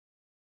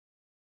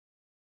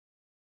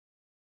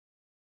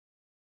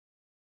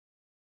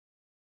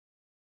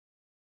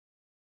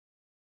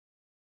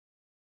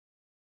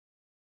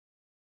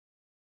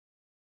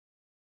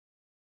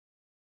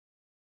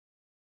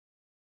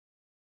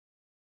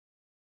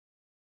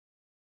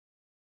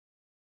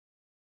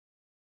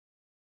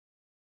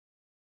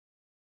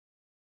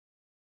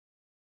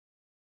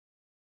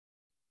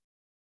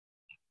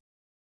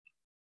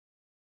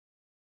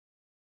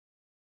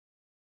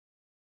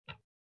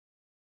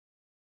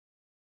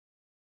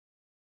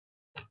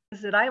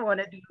that I want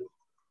to do.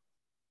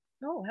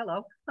 Oh,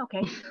 hello.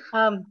 Okay.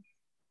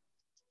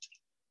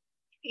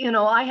 You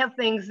know, I have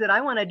things that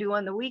I want to do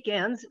on the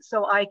weekends,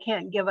 so I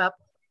can't give up.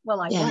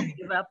 Well, I won't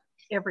give up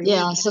every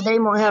weekend. So they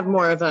have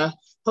more of a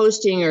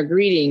hosting or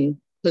greeting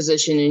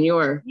position in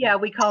your. Yeah,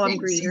 we call them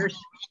greeters.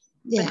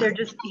 But they're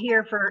just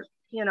here for,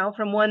 you know,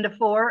 from 1 to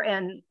 4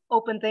 and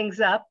open things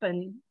up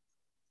and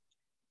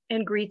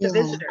greet the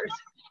visitors.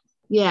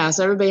 Yeah,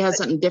 so everybody has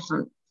something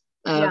different,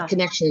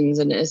 connections,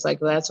 and it's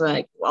like, well, that's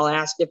why I'll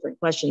ask different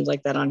questions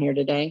like that on here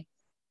today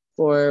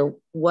for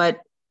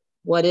what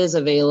is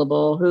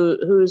available,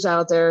 who's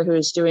out there,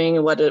 who's doing,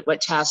 and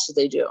what tasks do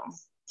they do.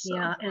 So.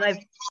 Yeah,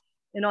 and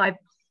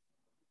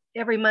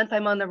every month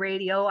I'm on the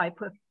radio. I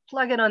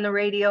plug it on the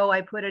radio. I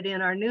put it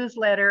in our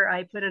newsletter.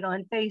 I put it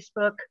on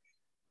Facebook.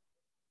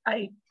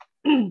 I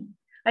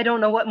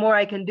don't know what more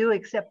I can do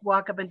except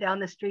walk up and down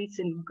the streets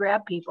and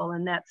grab people,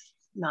 and that's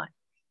not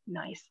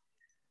nice.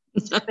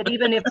 But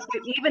even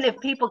if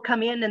people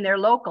come in and they're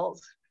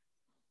locals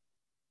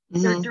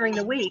during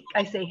the week,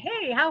 I say,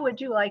 hey, how would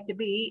you like to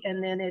be?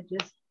 And then it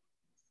just.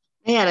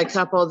 I had a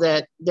couple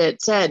that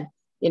said,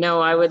 you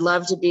know, I would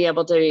love to be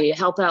able to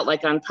help out,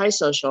 like on Pi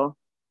Social.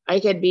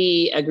 I could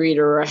be a greeter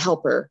or a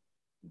helper.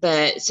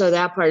 But so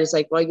that part is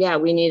like, well, yeah,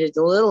 we needed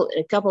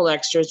a couple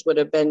extras would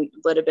have been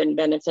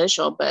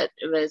beneficial, but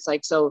it's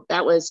like, so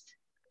that was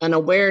an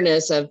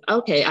awareness of,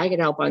 okay, I can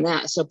help on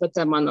that. So put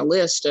them on the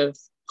list of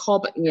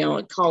call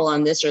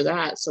on this or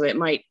that. So it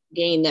might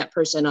gain that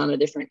person on a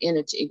different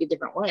entity, a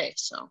different way.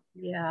 So,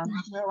 yeah,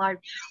 well,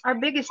 our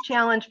biggest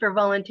challenge for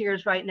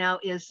volunteers right now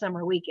is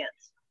summer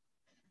weekends.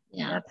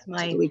 Yeah, that's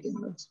my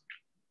weekend.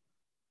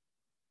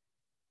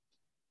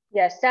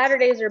 Yes,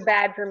 Saturdays are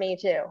bad for me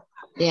too.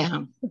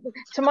 Yeah.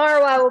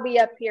 Tomorrow I will be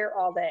up here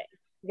all day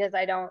because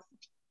I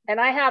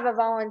have a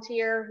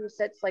volunteer who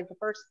sits like the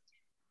first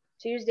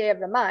Tuesday of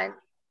the month,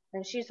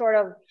 and she's sort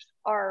of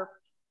our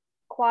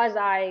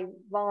quasi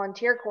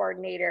volunteer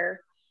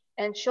coordinator,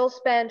 and she'll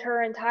spend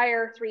her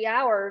entire 3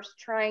 hours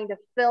trying to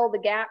fill the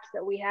gaps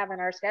that we have in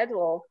our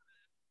schedule.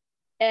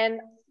 And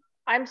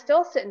I'm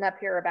still sitting up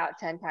here about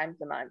 10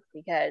 times a month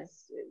because,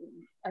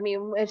 I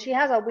mean, and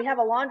we have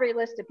a laundry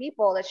list of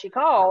people that she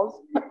calls.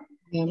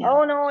 Yeah.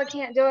 Oh no, I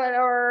can't do it,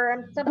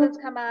 or something's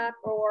come up,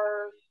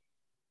 or,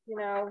 you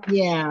know.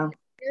 Yeah.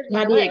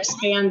 How do you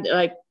expand,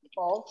 like,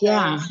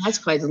 yeah, that's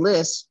quite the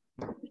list.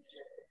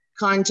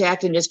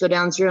 Contact and just go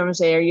down through them and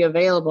say, are you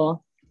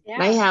available? Yeah.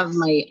 I have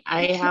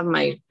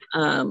my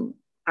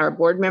our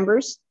board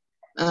members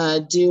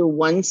do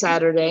one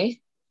Saturday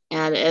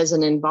and as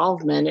an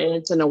involvement, and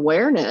it's an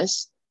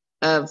awareness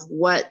of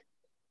what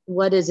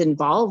is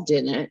involved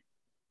in it.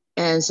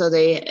 And so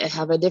they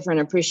have a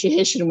different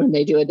appreciation when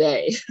they do a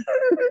day.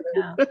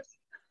 Yeah.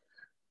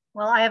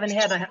 Well, I haven't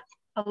had a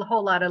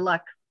whole lot of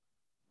luck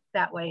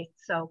that way.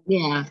 So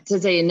yeah,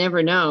 because they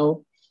never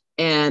know.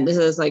 And this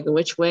is like,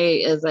 which way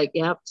is like,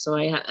 yep. So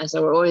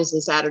we're always,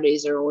 the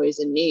Saturdays are always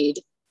in need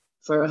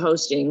for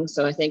hosting.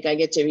 So I think I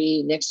get to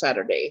be next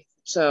Saturday.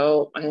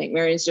 So I think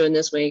Marion's doing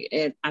this week,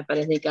 but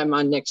I think I'm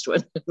on next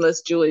one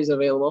unless Julie's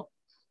available.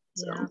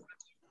 So. Yeah.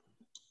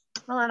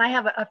 Well, and I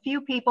have a few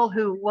people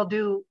who will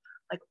do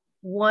like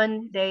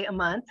 1 day a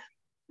month,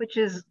 which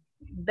is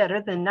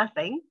better than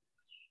nothing.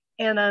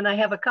 And then I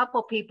have a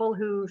couple people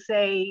who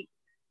say,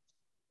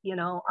 you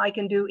know, I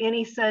can do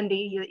any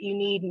Sunday that you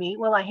need me.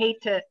 Well, I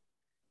hate to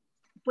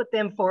put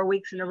them 4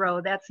 weeks in a row.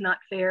 That's not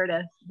fair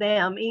to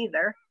them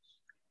either.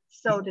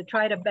 So to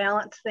try to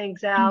balance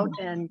things out,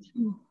 and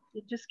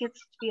it just gets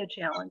to be a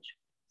challenge.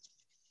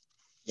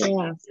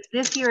 Yeah.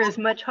 This year is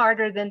much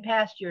harder than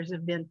past years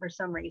have been for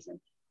some reason.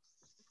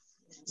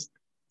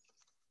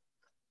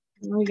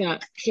 We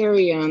got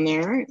Carrie on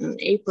there and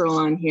April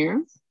on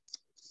here.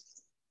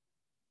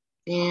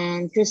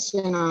 And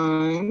Kristen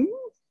on.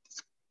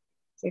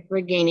 Like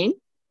we're gaining.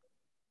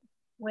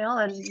 Well,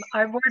 and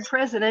our board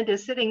president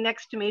is sitting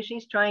next to me.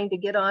 She's trying to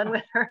get on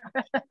with her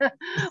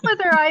with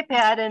her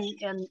iPad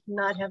and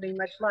not having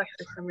much luck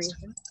for some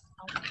reason.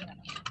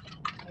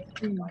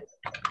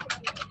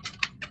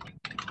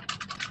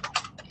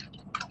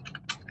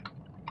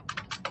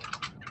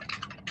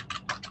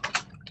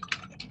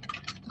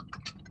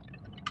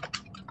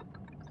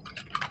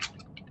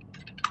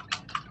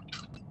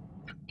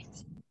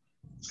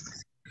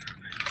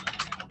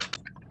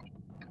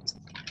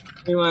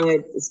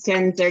 It's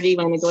 10:30.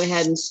 Want to go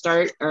ahead and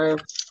start our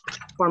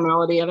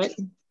formality of it?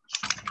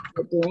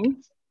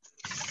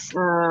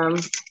 I'm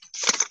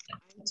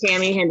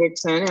Tammy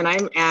Hendrickson, and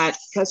I'm at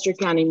Custer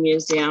County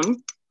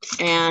Museum,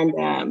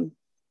 and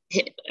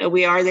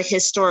we are the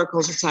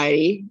Historical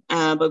Society,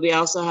 but we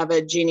also have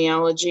a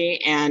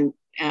genealogy and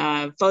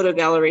photo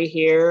gallery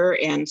here,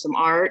 and some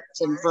art,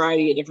 some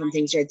variety of different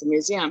things here at the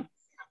museum.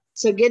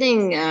 So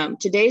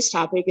today's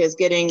topic is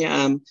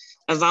getting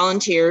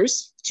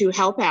volunteers to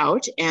help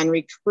out, and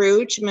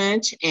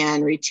recruitment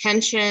and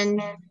retention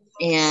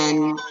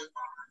and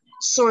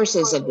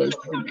sources of those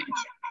funding.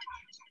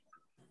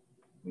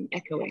 I'm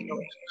echoing.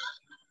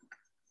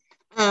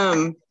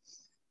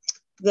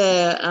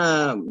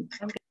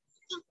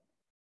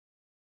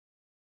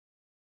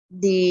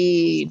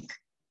 the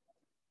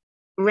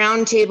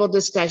roundtable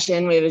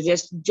discussion we were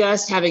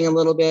just having a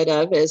little bit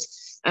of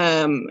is,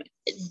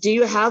 do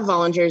you have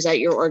volunteers at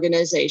your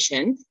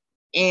organization?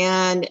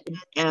 And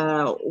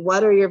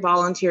what are your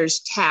volunteers'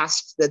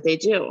 tasks that they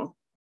do?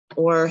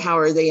 Or how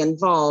are they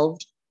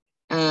involved?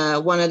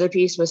 One other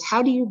piece was,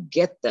 how do you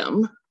get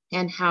them?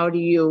 And how do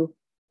you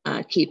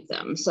keep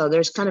them? So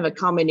there's kind of a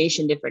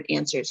combination different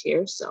answers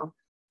here. So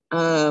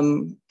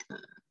mine,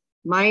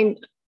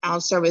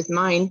 I'll start with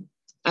mine.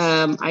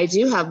 I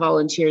do have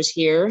volunteers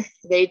here.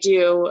 They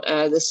do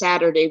the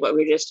Saturday, what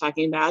we were just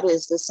talking about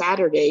is the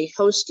Saturday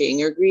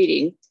hosting or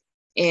greeting.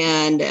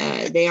 And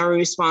they are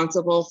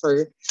responsible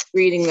for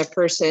greeting the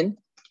person,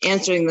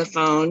 answering the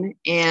phone,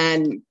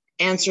 and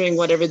answering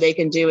whatever they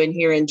can do in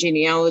here in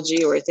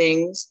genealogy or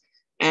things.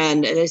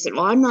 And they said,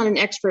 well, I'm not an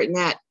expert in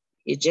that.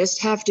 You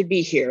just have to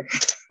be here.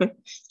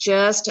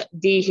 Just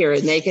be here,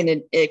 and they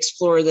can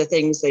explore the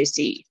things they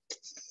see.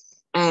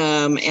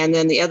 And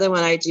then the other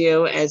one I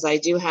do is I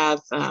do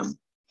have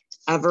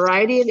a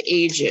variety of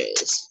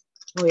ages.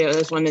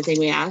 That's one of the things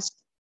we ask.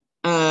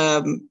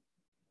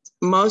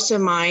 Most of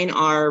mine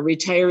are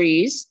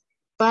retirees,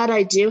 but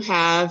I do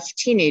have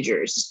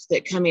teenagers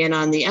that come in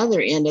on the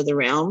other end of the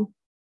realm.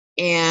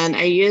 And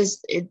I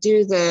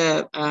do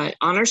the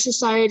Honor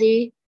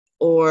Society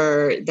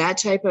or that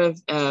type of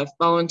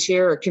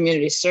volunteer or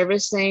community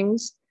service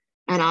things.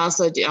 And I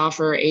also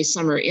offer a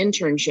summer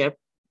internship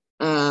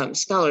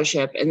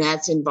scholarship, and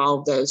that's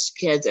involved those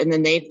kids. And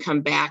then they come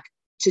back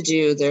to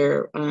do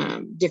their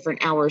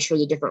different hours for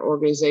the different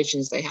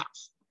organizations they have.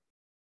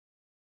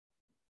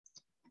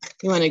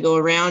 You want to go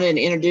around and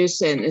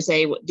introduce and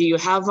say, do you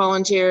have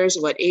volunteers,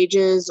 what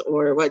ages,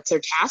 or what's their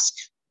task?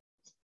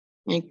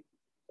 Like,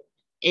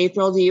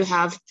 April, do you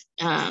have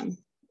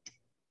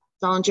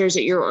volunteers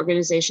at your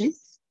organization?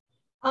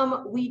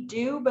 We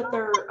do, but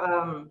they're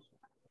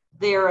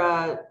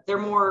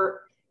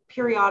more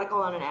periodical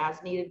on an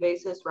as needed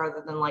basis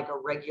rather than like a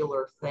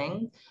regular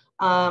thing.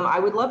 I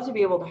would love to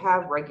be able to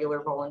have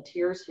regular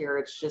volunteers here.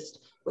 It's just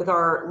with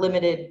our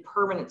limited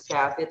permanent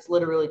staff, it's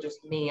literally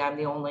just me. I'm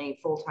the only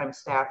full-time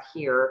staff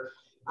here.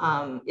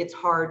 It's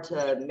hard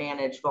to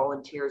manage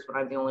volunteers when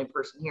I'm the only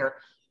person here.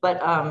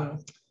 But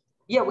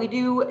yeah, we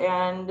do.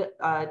 And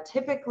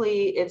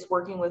typically it's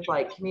working with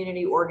like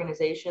community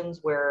organizations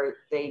where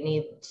they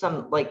need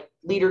some like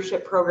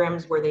leadership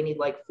programs where they need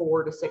like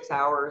 4 to 6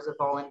 hours of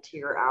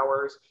volunteer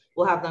hours.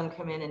 We'll have them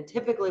come in, and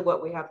typically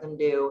what we have them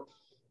do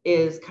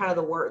is kind of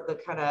the work, the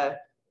kind of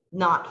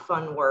not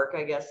fun work,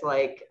 I guess,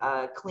 like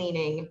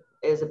cleaning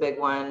is a big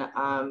one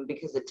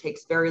because it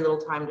takes very little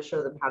time to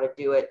show them how to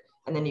do it.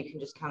 And then you can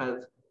just kind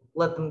of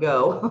let them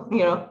go, you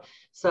know?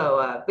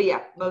 So, but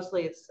yeah,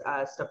 mostly it's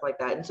stuff like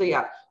that. And so,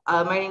 yeah,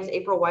 my name is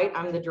April White.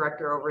 I'm the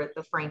director over at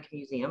the Frank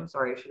Museum.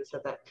 Sorry, I should have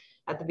said that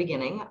at the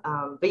beginning.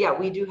 But yeah,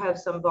 we do have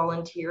some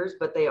volunteers,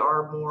 but they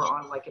are more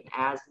on like an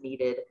as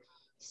needed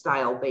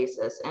style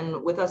basis.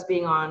 And with us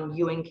being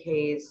on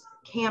UNK's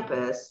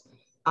campus,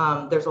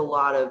 there's a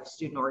lot of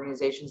student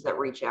organizations that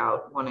reach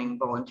out wanting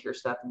volunteer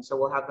stuff. And so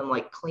we'll have them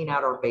like clean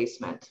out our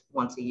basement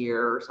once a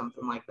year or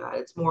something like that.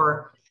 It's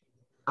more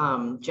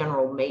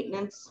general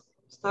maintenance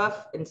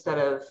stuff instead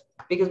of,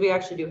 because we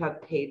actually do have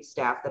paid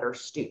staff that are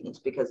students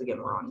because again,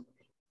 we're on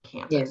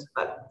campus. Yeah.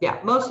 But yeah,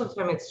 most of the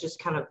time it's just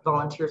kind of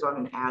volunteers on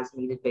an as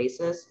needed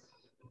basis.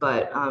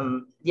 But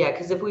yeah,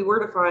 because if we were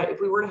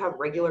to have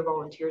regular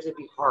volunteers, it'd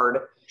be hard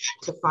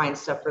to find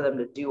stuff for them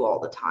to do all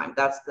the time.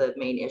 That's the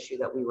main issue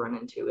that we run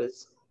into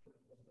is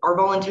our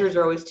volunteers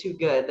are always too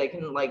good. They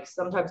can like,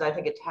 sometimes I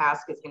think a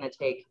task is going to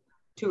take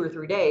 2 or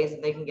 3 days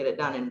and they can get it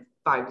done in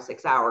 5 to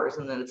 6 hours.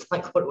 And then it's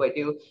like, what do I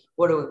do?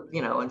 What do,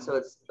 you know, and so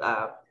it's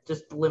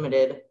just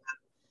limited.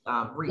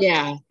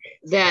 Yeah,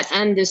 that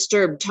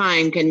undisturbed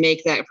time can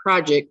make that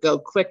project go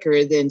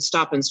quicker than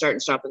stop and start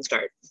and stop and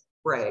start.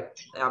 Right,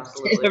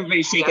 absolutely.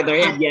 Everybody's shaking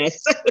their head,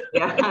 yes.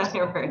 Yeah,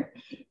 you're right.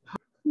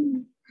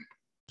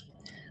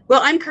 Well,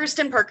 I'm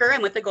Kirsten Parker.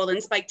 I'm with the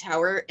Golden Spike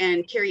Tower,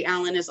 and Carrie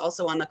Allen is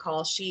also on the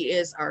call. She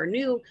is our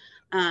new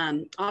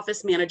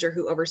office manager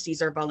who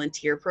oversees our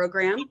volunteer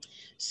program.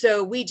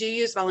 So we do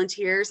use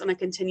volunteers on a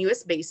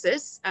continuous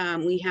basis.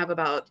 We have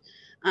about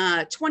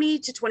 20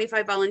 to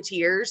 25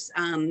 volunteers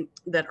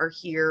that are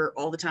here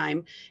all the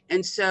time.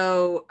 And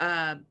so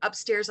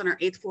upstairs on our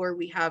 8th floor,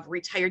 we have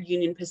retired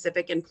Union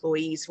Pacific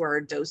employees who are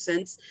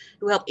docents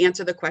who help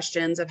answer the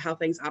questions of how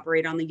things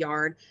operate on the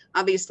yard.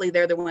 Obviously,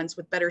 they're the ones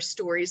with better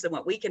stories than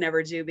what we can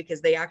ever do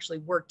because they actually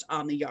worked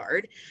on the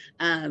yard.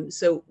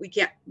 So we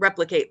can't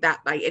replicate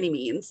that by any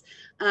means.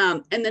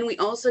 And then we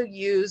also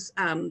use,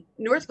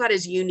 North Platte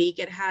is unique.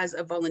 It has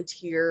a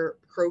volunteer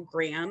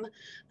program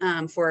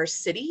for our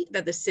city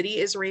that the city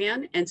is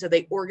ran. And so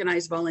they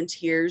organize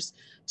volunteers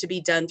to be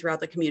done throughout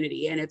the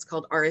community, and it's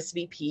called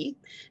RSVP.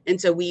 And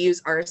so we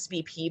use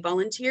RSVP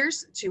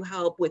volunteers to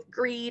help with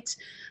greet,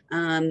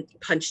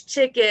 punch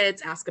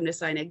tickets, ask them to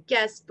sign a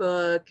guest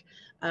book,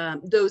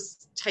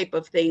 those type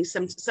of things.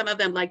 Some of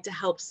them like to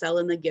help sell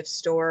in the gift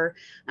store,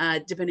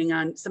 depending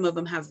on, some of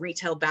them have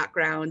retail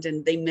background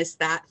and they miss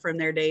that from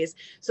their days.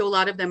 So a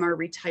lot of them are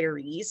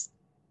retirees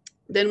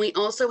Then we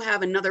also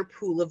have another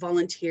pool of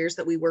volunteers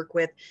that we work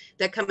with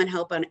that come and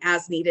help on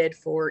as needed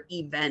for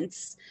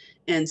events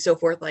and so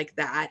forth like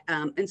that.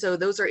 And so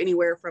those are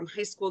anywhere from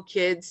high school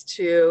kids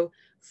to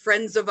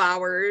friends of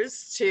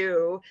ours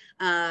to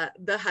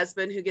the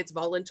husband who gets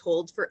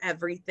voluntold for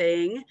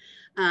everything.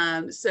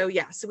 So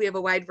we have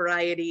a wide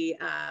variety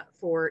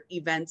for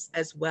events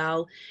as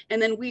well.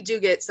 And then we do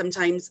get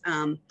sometimes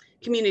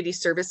community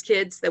service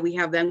kids that we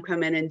have them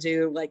come in and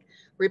do like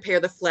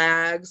repair the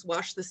flags,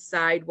 wash the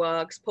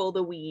sidewalks, pull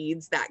the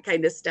weeds, that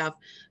kind of stuff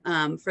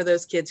for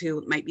those kids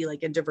who might be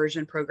like a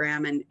diversion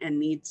program and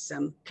need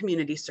some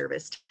community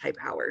service type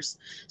hours.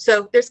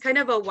 So there's kind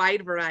of a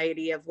wide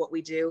variety of what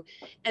we do.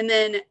 And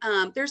then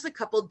there's a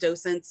couple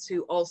docents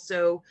who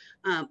also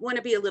want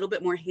to be a little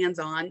bit more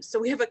hands-on. So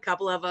we have a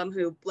couple of them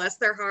who, bless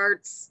their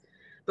hearts,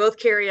 both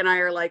Carrie and I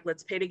are like,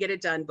 let's pay to get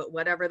it done, but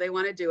whatever they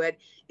want to do it,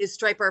 is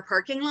stripe our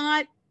parking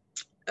lot.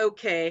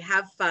 Okay,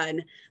 have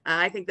fun.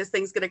 I think this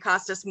thing's going to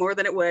cost us more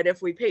than it would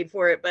if we paid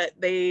for it, but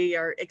they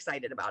are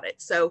excited about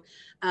it. So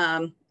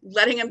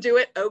letting them do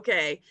it,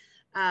 okay.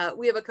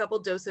 We have a couple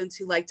docents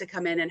who like to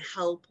come in and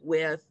help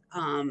with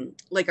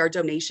like our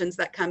donations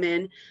that come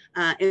in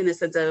the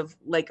sense of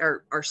like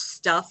our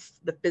stuff,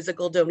 the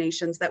physical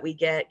donations that we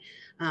get,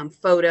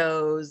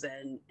 photos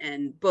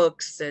and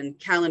books and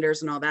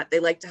calendars and all that. They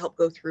like to help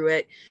go through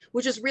it,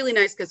 which is really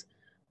nice because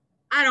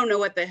I don't know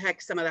what the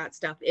heck some of that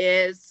stuff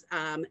is.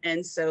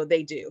 And so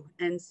they do.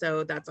 And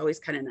so that's always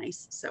kind of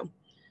nice. So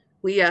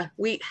we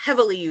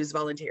heavily use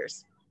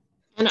volunteers.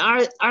 And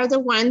are the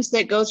ones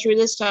that go through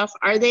this stuff,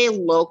 are they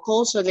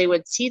local so they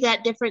would see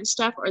that different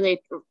stuff, or are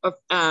they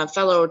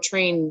fellow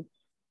trained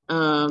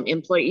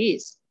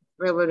employees,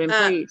 railroad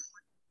employees?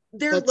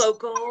 They're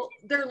local,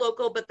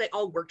 but they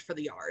all worked for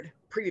the yard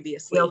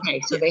previously.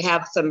 Okay, so they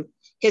have some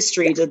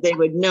history that they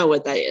would know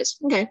what that is.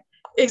 Okay.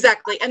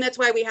 Exactly. And that's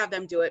why we have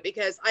them do it,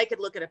 because I could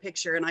look at a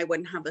picture and I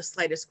wouldn't have the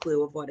slightest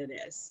clue of what it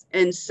is.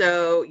 And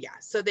so,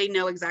 so they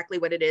know exactly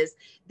what it is.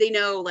 They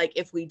know like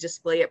if we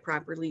display it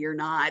properly or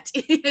not,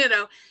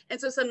 And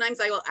so sometimes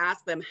I will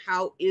ask them,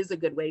 how is a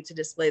good way to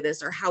display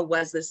this? Or how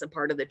was this a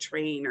part of the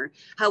train? Or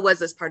how was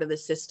this part of the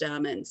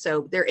system? And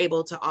so they're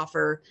able to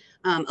offer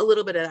a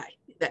little bit of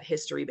that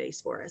history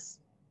base for us.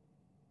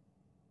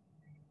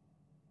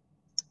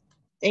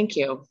 Thank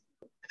you.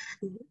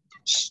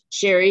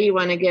 Sherry, you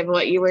want to give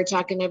what you were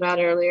talking about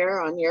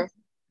earlier on your?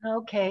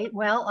 Okay,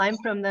 well, I'm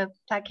from the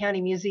Custer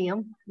County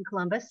Museum in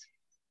Columbus.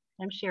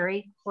 I'm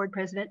Sherry, board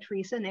president,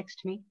 Teresa next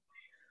to me.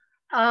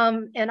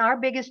 And our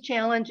biggest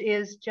challenge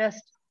is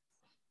just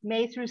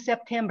May through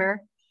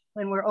September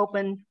when we're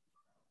open,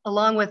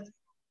 along with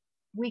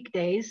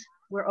weekdays,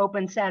 we're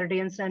open Saturday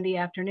and Sunday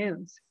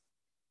afternoons.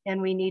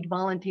 And we need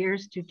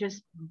volunteers to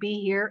just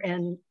be here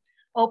and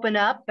open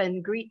up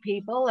and greet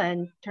people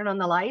and turn on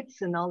the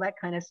lights and all that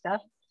kind of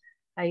stuff.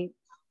 I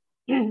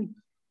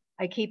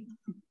keep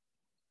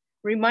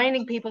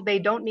reminding people they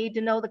don't need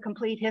to know the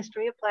complete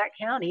history of Platte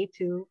County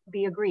to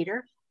be a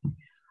greeter.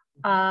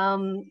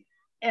 And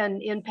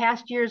in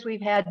past years,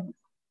 we've had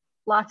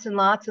lots and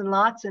lots and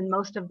lots, and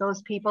most of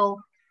those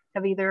people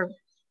have either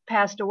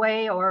passed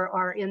away or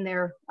are in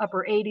their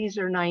upper 80s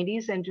or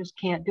 90s and just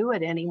can't do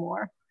it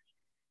anymore.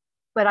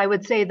 But I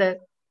would say that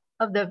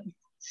of the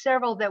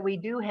several that we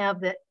do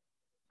have that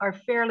are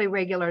fairly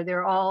regular,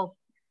 they're all,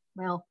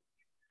 well,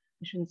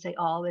 I shouldn't say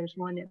all, there's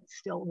one that's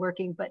still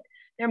working, but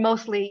they're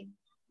mostly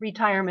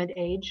retirement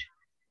age.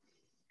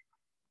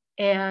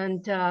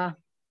 And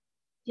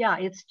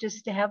it's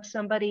just to have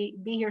somebody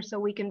be here so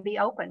we can be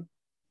open.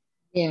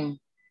 Yeah,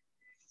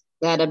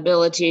 that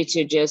ability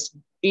to just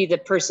be the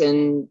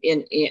person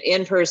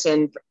in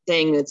person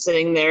thing that's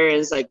sitting there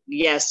is like,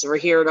 yes, we're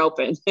here and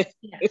open.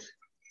 Yes.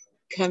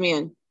 Come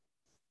in.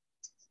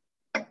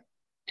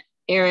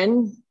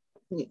 Erin,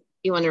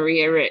 you want to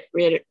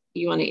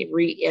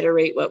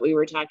reiterate what we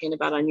were talking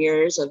about on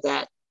yours of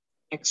that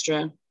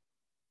extra?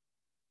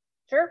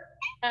 Sure.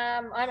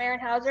 I'm Erin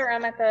Hauser.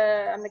 I'm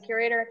the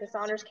curator at the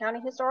Saunders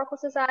County Historical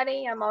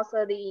Society. I'm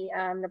also the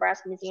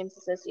Nebraska Museums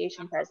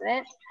Association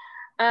president.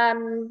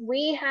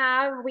 We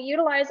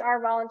utilize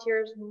our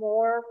volunteers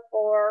more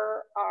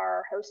for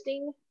our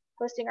hosting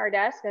our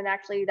desk, and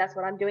actually that's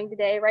what I'm doing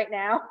today right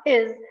now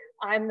is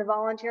I'm the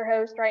volunteer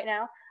host right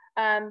now.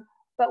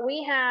 But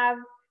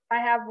I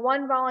have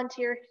one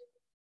volunteer,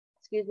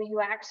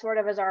 who acts sort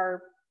of as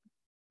our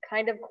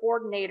kind of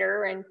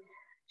coordinator, and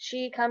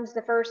she comes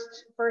the first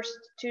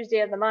Tuesday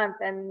of the month,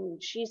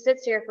 and she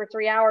sits here for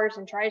 3 hours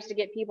and tries to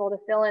get people to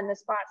fill in the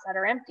spots that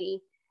are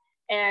empty.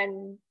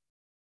 And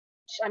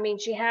I mean,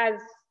 she has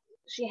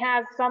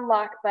some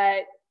luck,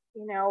 but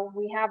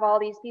we have all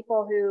these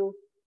people who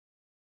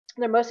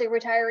they're mostly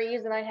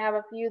retirees, and I have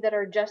a few that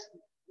are just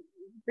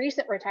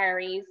recent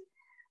retirees.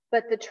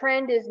 But the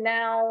trend is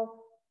now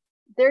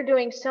they're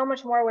doing so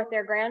much more with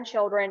their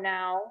grandchildren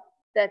now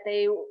that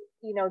they,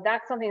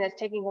 that's something that's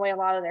taking away a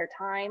lot of their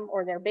time,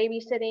 or they're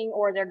babysitting,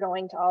 or they're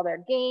going to all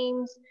their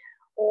games,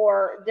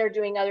 or they're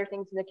doing other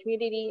things in the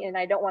community. And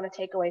I don't want to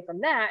take away from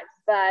that,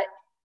 but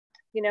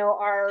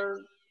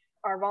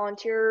our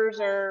volunteers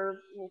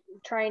are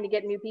trying to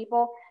get new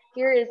people.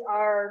 here is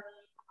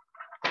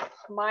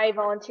my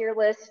volunteer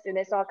list, and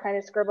it's all kind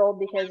of scribbled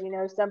because, you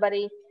know,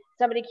 somebody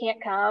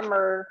can't come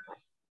or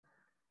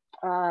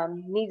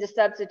needs a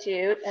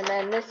substitute. And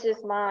then this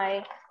is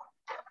my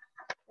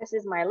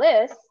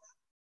list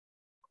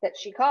that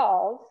she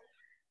calls,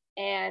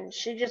 and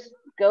she just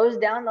goes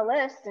down the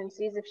list and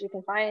sees if she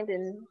can find.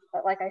 And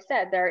like I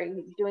said, they're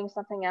doing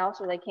something else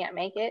or they can't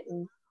make it.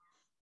 And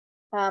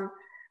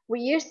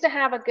we used to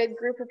have a good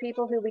group of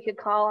people who we could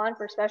call on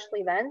for special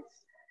events,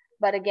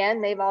 but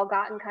again, they've all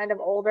gotten kind of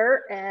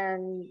older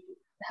and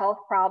health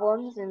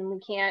problems, and we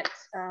can't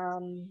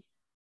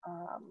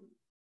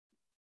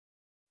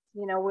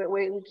you know,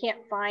 we can't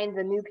find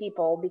the new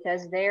people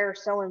because they're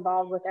so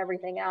involved with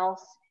everything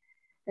else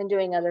and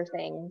doing other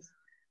things.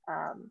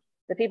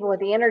 The people with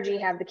the energy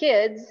have the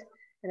kids,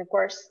 and of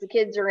course the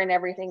kids are in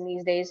everything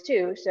these days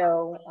too.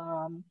 So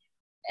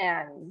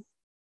and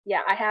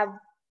yeah, I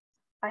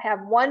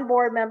have one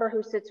board member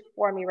who sits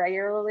for me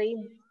regularly,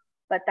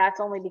 but that's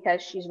only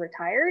because she's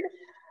retired,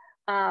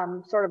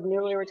 sort of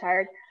newly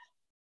retired.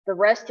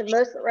 Most of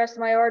the rest of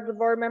my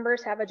board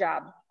members have a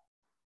job.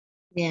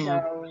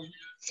 Yeah.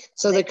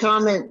 So the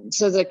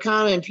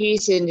common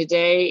piece in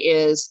today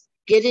is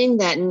getting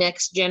that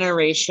next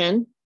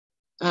generation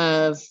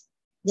of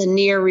the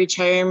near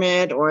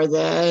retirement or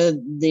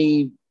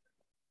the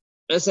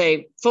let's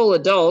say full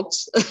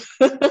adults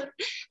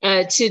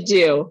to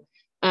do.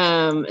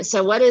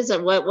 So what is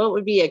it? What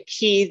would be a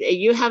key?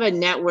 You have a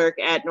network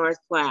at North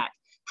Platte.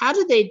 How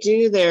do they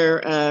do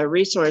their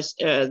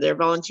their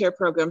volunteer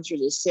program through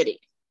the city?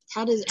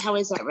 How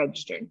is that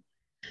registered?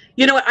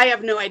 You know what? I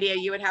have no idea.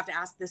 You would have to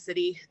ask the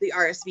city, the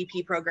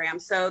RSVP program.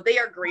 So they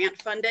are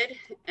grant funded.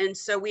 And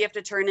so we have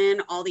to turn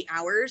in all the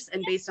hours,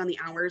 and based on the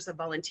hours of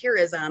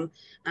volunteerism,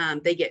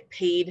 they get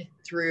paid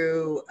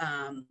through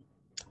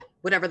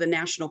whatever the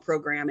national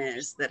program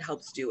is that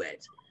helps do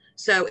it.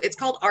 So it's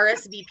called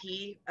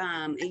RSVP.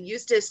 It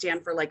used to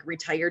stand for like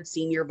Retired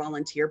Senior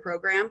Volunteer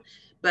Program,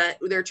 but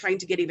they're trying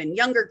to get even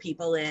younger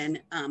people in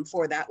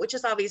for that, which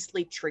is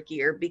obviously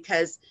trickier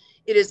because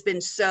it has been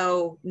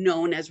so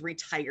known as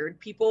retired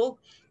people.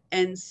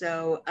 And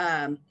so,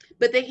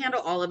 but they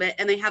handle all of it,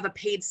 and they have a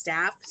paid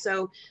staff.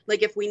 So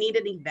like if we need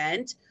an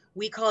event,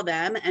 we call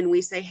them and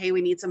we say, hey,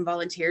 we need some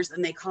volunteers,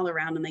 and they call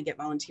around and they get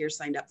volunteers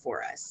signed up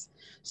for us.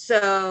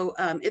 So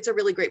it's a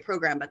really great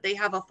program, but they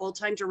have a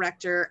full-time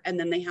director, and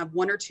then they have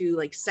one or two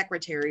like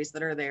secretaries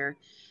that are there.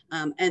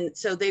 And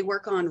so they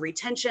work on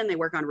retention, they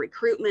work on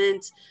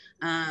recruitment,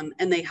 and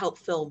they help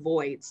fill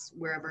voids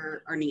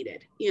wherever are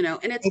needed, you know,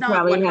 and it's not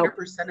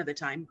 100% of the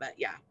time, but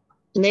yeah.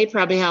 And they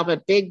probably help a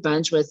big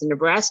bunch with the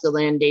Nebraska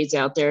land days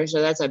out there.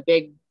 So that's a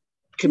big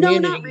community.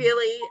 No, not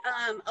really.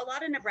 A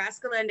lot of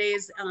Nebraska land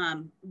days,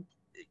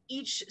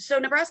 so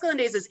Nebraska land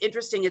days is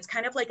interesting. It's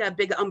kind of like a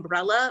big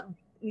umbrella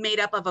made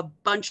up of a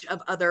bunch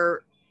of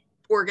other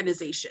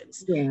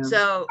organizations. Yeah.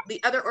 So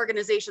the other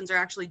organizations are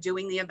actually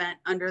doing the event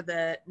under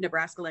the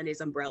Nebraska Land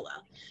Days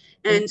umbrella.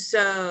 And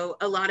so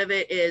a lot of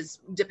it is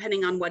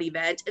depending on what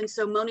event. And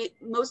so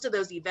most of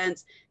those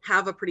events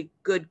have a pretty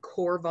good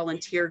core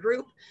volunteer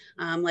group.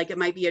 Like it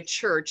might be a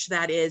church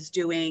that is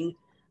doing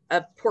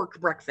a pork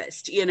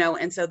breakfast, you know,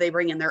 and so they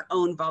bring in their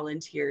own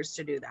volunteers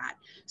to do that.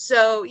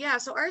 So yeah,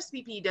 so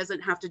RSVP doesn't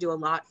have to do a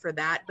lot for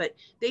that, but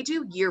they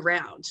do year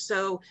round.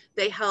 So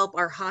they help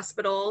our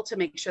hospital to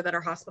make sure that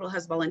our hospital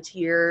has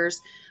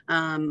volunteers.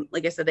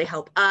 Like I said, they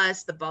help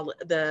us,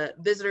 the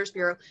Visitors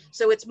Bureau.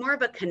 So it's more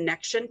of a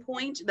connection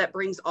point that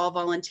brings all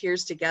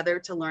volunteers together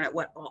to learn at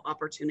what all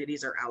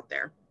opportunities are out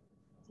there.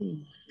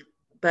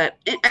 But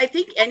I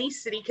think any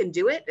city can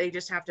do it. They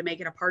just have to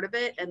make it a part of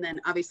it. And then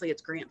obviously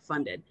it's grant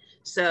funded.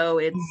 So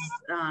it's,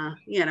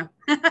 you know,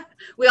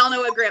 we all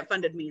know what grant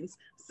funded means.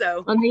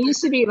 So there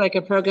used to be like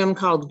a program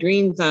called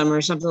Green Thumb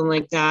or something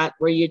like that,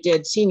 where you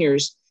did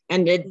seniors,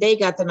 and they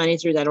got the money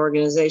through that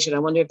organization. I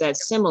wonder if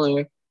that's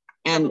similar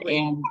and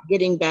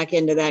getting back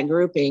into that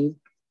grouping,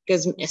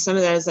 because some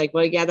of that is like,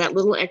 well, yeah, that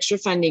little extra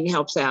funding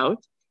helps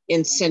out,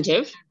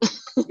 incentive.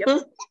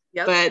 Yep.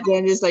 Yep. But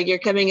then it's like you're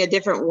coming a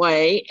different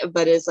way,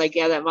 but it's like,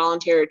 yeah, that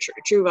volunteer,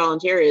 true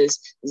volunteer is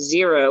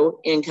zero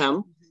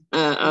income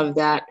of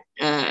that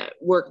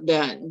work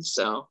done.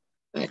 So,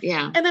 but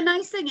yeah. And the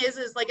nice thing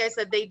is like I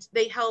said,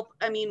 they help.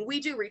 I mean, we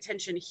do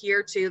retention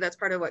here too. That's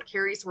part of what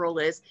Carrie's role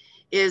is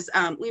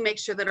we make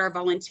sure that our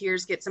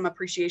volunteers get some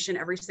appreciation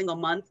every single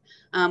month.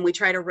 We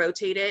try to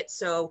rotate it.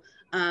 So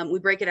we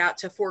break it out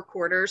to 4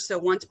 quarters. So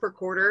once per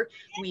quarter,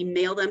 we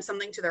mail them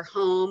something to their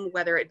home,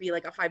 whether it be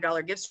like a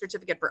 $5 gift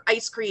certificate for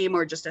ice cream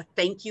or just a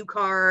thank you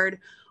card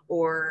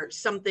or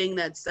something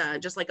that's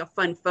just like a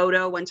fun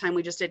photo. One time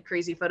we just did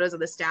crazy photos of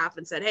the staff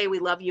and said, hey, we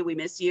love you, we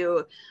miss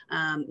you,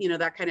 you know,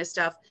 that kind of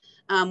stuff.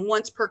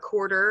 Once per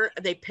quarter,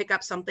 they pick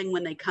up something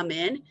when they come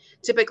in.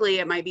 Typically,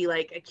 it might be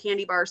like a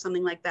candy bar or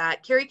something like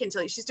that. Carrie can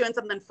tell you she's doing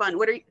something fun.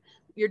 What are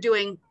you're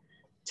doing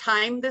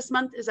time this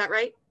month? Is that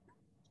right?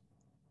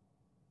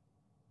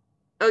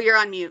 Oh, you're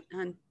on mute,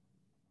 hon.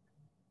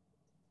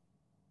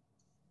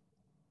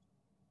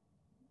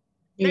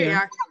 There you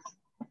are.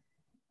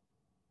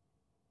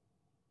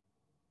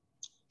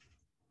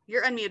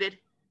 You're unmuted.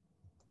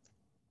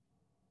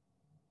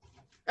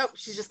 Oh,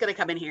 she's just gonna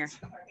come in here.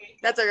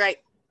 That's all right.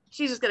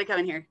 She's just gonna come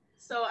in here.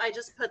 So I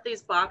just put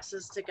these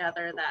boxes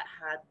together that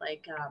had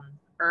like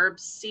herb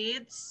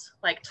seeds,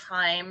 like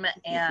thyme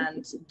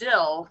and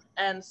dill.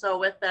 And so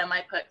with them,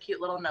 I put cute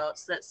little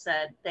notes that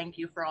said, "Thank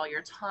you for all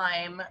your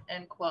time,"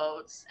 in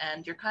quotes,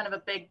 and "You're kind of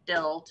a big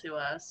dill to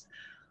us."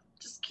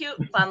 Just cute,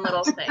 fun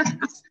little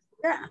things.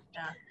 Yeah.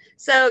 Yeah.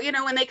 So, you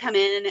know, when they come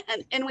in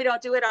and we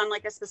don't do it on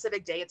like a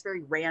specific day, it's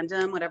very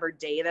random, whatever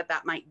day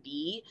that might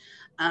be.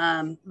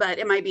 But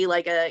it might be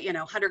like a, you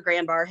know, 100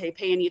 grand bar, hey,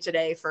 paying you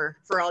today for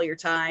all your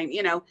time,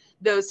 you know,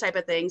 those type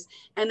of things.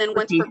 And then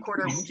once per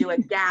quarter, we do a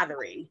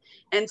gathering.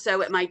 And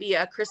so it might be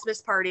a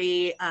Christmas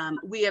party.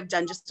 We have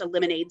done just a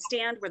lemonade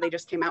stand where they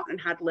just came out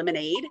and had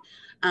lemonade.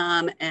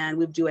 And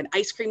we do an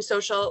ice cream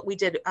social. We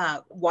did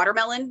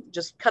watermelon,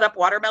 just cut up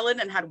watermelon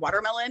and had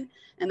watermelon.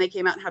 And they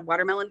came out and had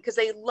watermelon because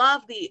they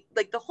love the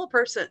whole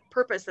purpose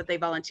that they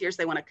volunteers.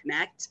 They want to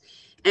connect.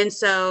 And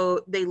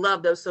so they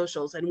love those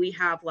socials. And we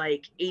have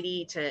like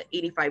 80 to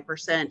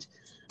 85%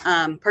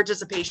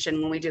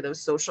 participation when we do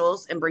those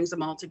socials, and brings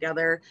them all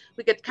together.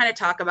 We could kind of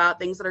talk about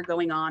things that are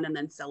going on and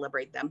then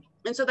celebrate them.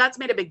 And so that's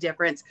made a big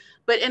difference.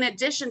 But in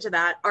addition to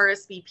that,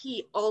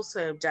 RSVP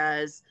also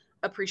does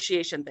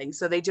appreciation things.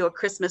 So they do a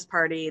Christmas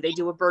party, they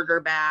do a burger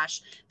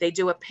bash, they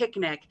do a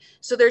picnic.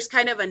 So there's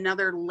kind of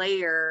another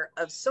layer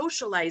of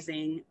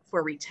socializing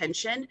for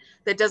retention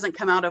that doesn't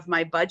come out of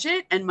my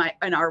budget and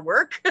our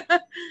work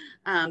that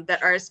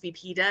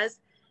RSVP does.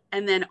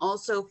 And then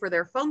also for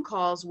their phone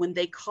calls, when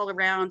they call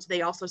around,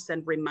 they also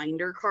send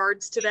reminder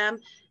cards to them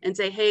and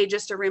say, hey,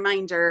 just a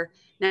reminder,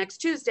 next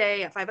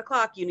Tuesday at 5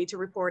 o'clock, you need to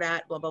report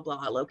at blah, blah,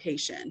 blah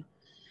location.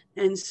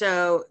 And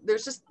so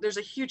there's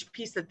a huge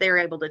piece that they're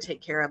able to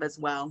take care of as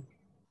well.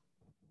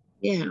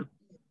 Yeah.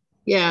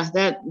 Yeah,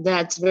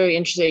 that's very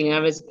interesting.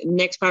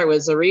 Next part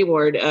was the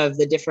reward of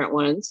the different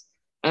ones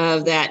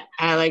of that.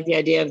 I like the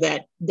idea of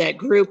that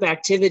group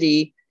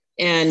activity,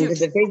 and if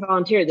they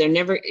volunteer, they're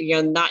never,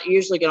 not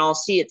usually going to all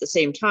see at the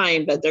same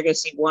time, but they're going to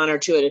see one or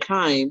two at a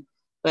time.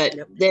 But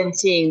then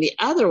seeing the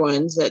other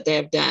ones that they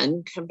have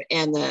done,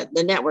 and the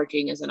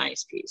networking is a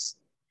nice piece.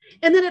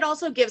 And then it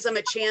also gives them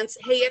a chance.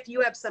 Hey, if you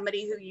have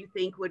somebody who you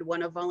think would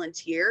want to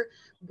volunteer,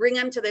 bring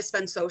them to this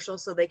fun social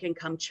so they can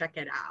come check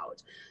it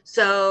out.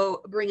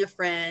 So bring a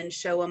friend,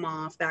 show them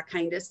off, that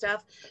kind of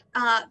stuff.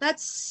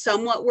 That's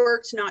somewhat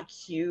worked, not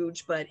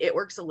huge, but it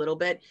works a little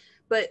bit.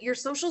 But your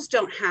socials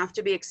don't have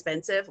to be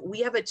expensive. We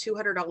have a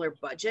 $200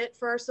 budget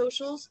for our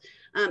socials,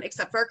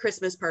 except for our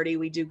Christmas party.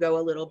 We do go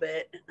a little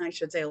bit, I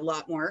should say a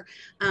lot more.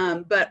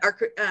 But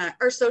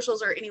our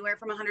socials are anywhere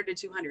from 100 to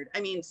 200. I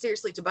mean,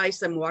 seriously, to buy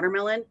some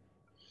watermelon,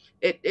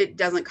 it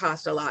doesn't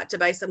cost a lot. To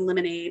buy some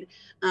lemonade,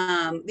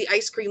 the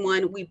ice cream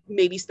one, we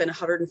maybe spend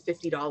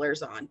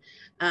 $150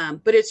 on,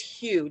 but it's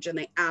huge and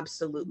they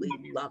absolutely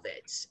love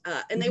it.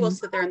 And they will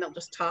sit there and they'll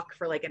just talk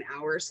for like an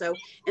hour or so,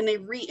 and they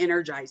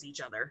re-energize each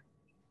other.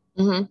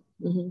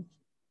 Mm-hmm. Mm-hmm.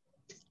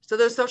 So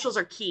those socials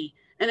are key.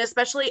 And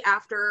especially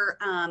after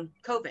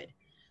COVID,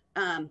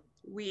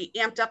 we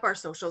amped up our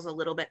socials a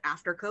little bit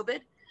after COVID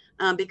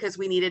because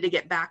we needed to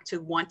get back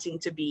to wanting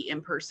to be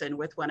in person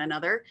with one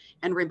another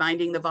and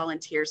reminding the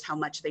volunteers how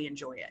much they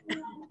enjoy it.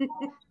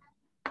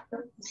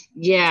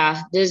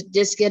 Yeah,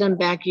 just get them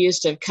back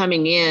used to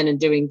coming in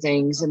and doing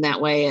things in that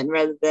way, and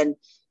rather than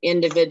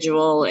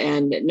individual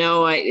and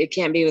no, it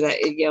can't be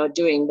without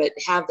doing, but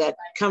have that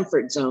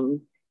comfort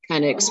zone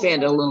kind of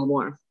expand a little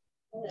more.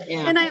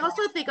 Yeah. And I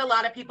also think a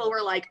lot of people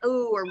were like,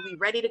 oh, are we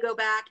ready to go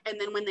back?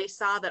 And then when they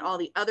saw that all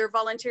the other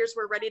volunteers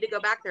were ready to go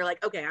back, they're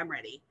like, okay, I'm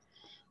ready.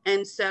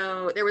 And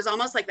so there was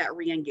almost like that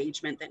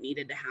re-engagement that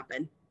needed to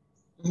happen.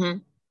 Mm-hmm.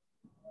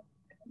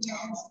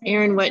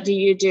 Erin, what do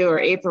you do, or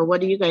April,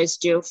 what do you guys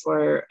do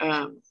for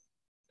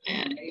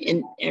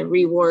in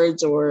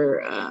rewards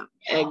or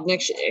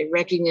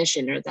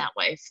recognition or that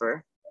way?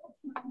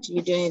 Do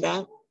you do any of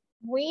that?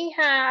 We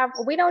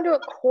don't do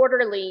it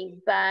quarterly,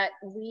 but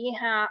we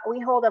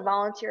hold a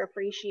volunteer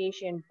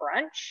appreciation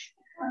brunch.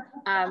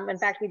 In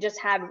fact, we just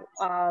had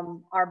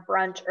our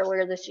brunch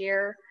earlier this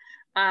year.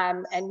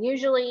 And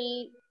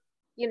usually,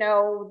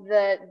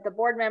 the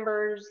board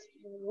members,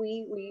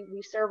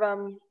 we serve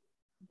them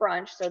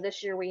brunch. So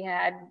this year we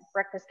had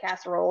breakfast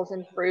casseroles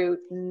and fruit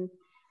and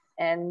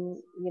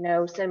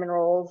cinnamon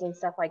rolls and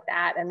stuff like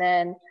that. And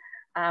then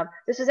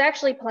this was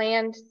actually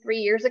planned 3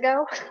 years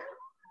ago.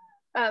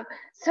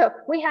 So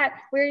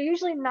we're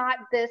usually not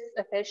this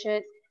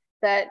efficient,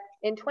 but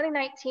in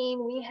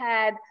 2019 we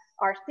had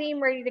our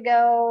theme ready to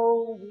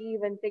go. We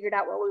even figured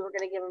out what we were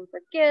going to give them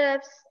for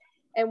gifts,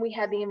 and we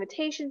had the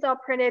invitations all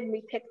printed, and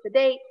we picked the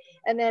date,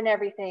 and then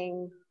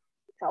everything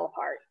fell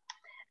apart.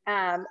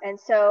 And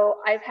so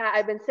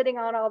I've been sitting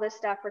on all this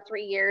stuff for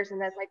 3 years,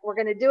 and that's like, we're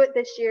going to do it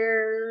this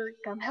year,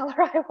 come hell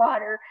or high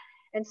water.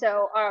 And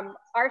so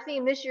our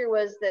theme this year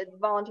was that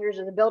volunteers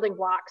are the building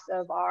blocks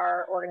of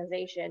our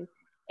organization.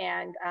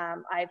 And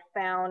I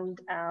found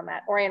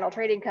at Oriental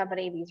Trading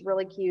Company these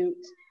really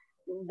cute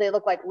they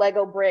look like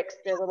Lego bricks.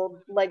 They're little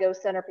Lego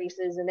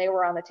centerpieces, and they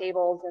were on the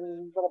tables,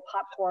 and little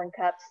popcorn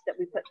cups that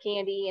we put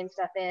candy and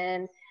stuff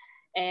in.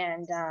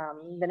 And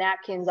the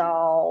napkins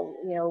all,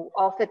 you know,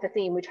 all fit the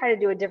theme. We try to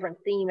do a different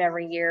theme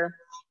every year,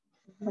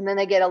 and then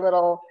they get a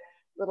little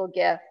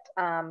gift.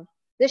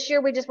 This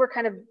year we just were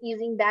kind of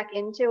easing back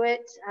into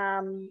it.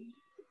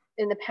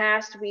 In the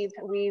past, we've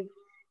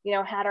you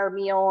know, had our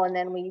meal, and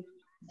then we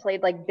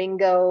played like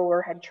bingo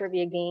or had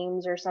trivia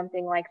games or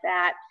something like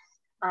that.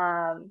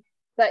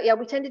 But yeah,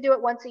 we tend to do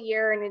it once a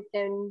year, and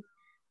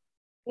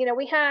you know,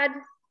 we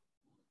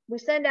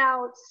send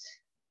out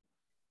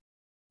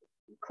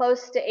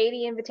close to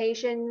 80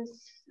 invitations.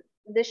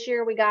 This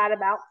year we got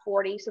about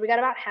 40, so we got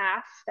about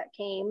half that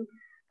came.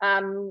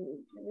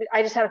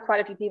 I just had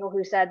quite a few people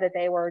who said that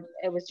it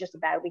was just a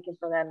bad weekend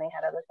for them. They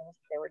had other things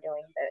that they were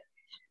doing. But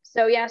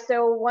so yeah,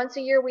 so once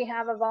a year we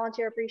have a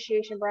volunteer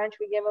appreciation brunch.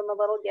 We give them a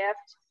little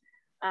gift,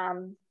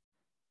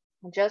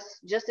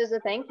 just as a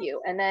thank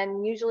you. And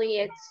then usually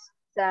it's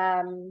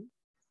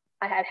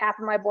I had half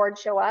of my board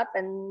show up,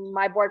 and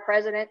my board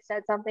president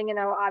said something, and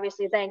I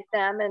obviously thanked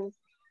them, and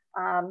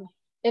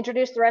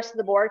introduced the rest of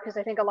the board, because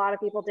I think a lot of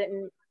people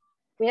didn't.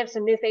 We have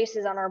some new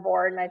faces on our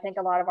board, and I think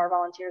a lot of our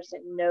volunteers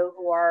didn't know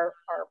who our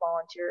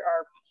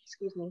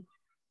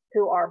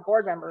who our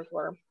board members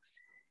were.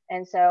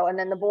 And so, and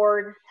then the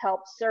board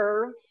helped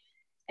serve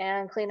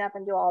and clean up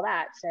and do all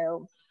that.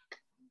 So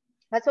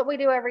that's what we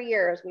do every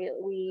year, is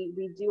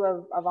we do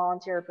a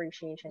volunteer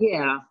appreciation.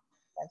 Yeah.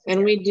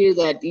 And we do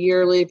that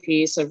yearly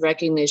piece of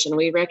recognition.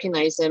 We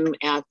recognize them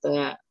at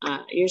the,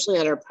 usually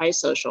at our Pie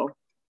Social,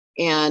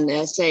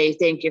 and say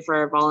thank you for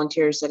our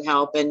volunteers that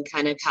help, and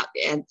kind of help.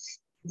 And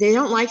they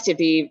don't like to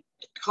be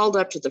called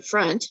up to the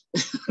front,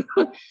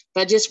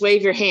 but just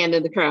wave your hand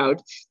in the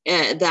crowd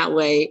that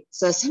way.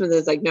 So some of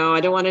those like, no,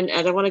 I don't want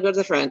to go to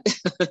the front.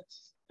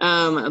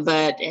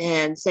 But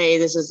and say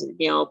this is,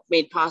 you know,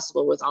 made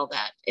possible with all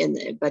that.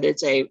 But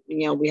it's you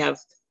know, we have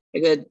a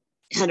good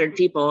 100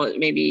 people,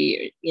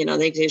 maybe, you know,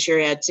 they sure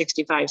had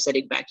 65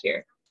 sitting back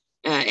here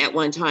at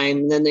one time.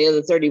 And then the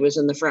other 30 was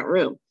in the front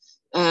room.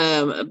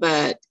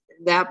 But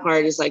that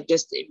part is like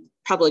just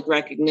public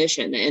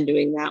recognition and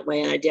doing that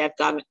way. And I have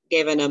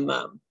given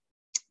them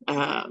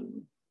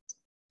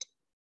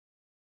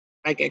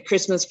like a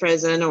Christmas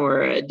present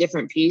or a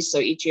different piece. So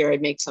each year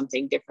I'd make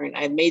something different.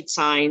 I've made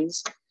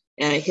signs,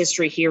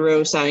 history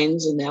hero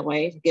signs in that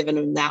way, given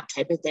them that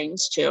type of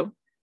things too.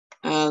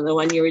 The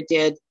one year we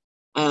did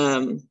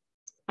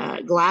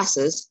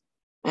glasses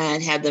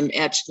and had them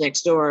etched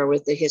next door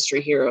with the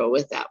history hero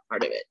with that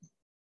part of it.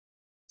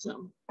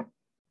 So.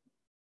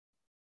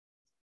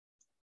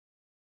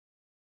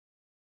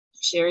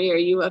 Sherry, are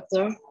you up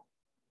there?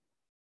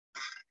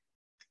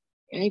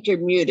 I think you're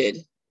muted.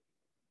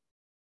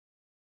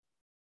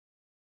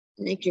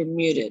 I think you're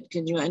muted.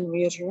 Can you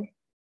unmute her?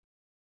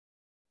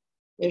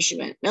 There she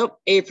went. Nope,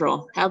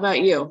 April. How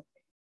about you?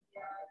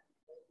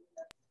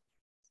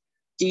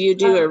 Do you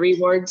do a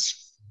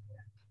rewards?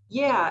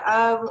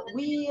 Yeah,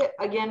 we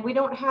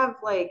don't have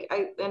like,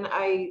 I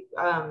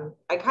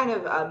kind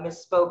of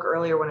misspoke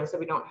earlier when I said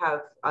we don't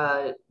have,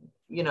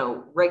 you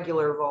know,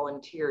 regular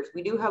volunteers.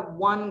 We do have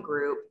one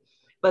group,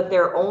 but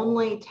their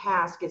only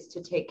task is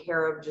to take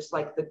care of just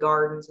like the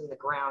gardens and the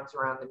grounds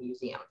around the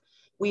museum.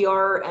 We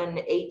are an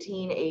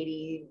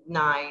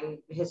 1889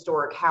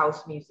 historic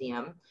house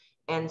museum.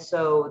 And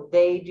so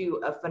they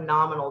do a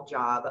phenomenal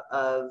job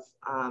of,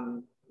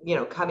 you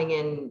know, coming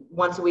in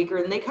once a week,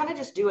 and they kind of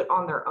just do it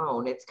on their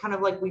own. It's kind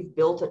of like we've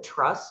built a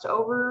trust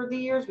over the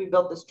years. We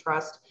built this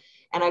trust.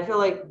 And I feel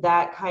like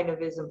that kind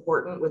of is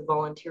important with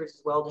volunteers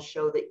as well, to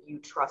show that you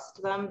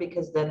trust them,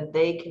 because then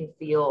they can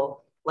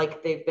feel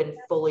like they've been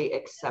fully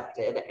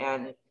accepted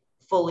and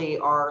fully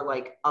are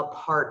like a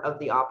part of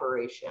the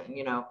operation,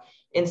 you know,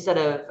 instead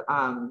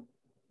of,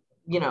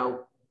 you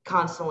know,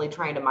 constantly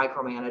trying to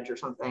micromanage or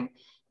something.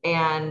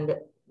 And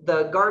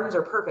the gardens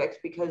are perfect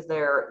because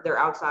they're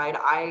outside.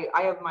 I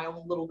have my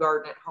own little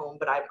garden at home,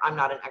 but I'm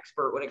not an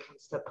expert when it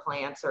comes to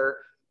plants or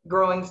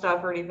growing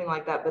stuff or anything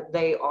like that, but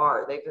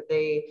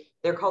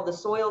they're called the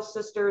Soil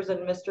Sisters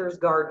and Misters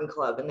Garden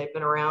Club, and they've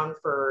been around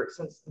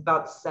since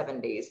about the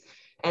 70s.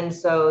 And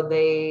so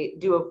they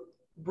do a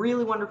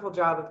really wonderful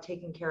job of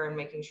taking care and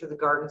making sure the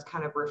gardens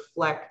kind of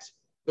reflect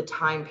the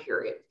time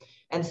period.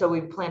 And so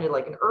we've planted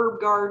like an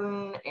herb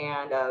garden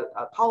and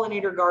a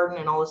pollinator garden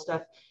and all this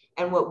stuff.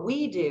 And what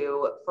we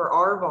do for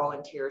our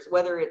volunteers,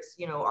 whether it's,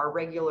 you know, our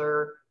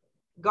regular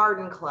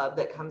garden club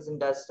that comes and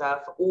does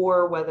stuff,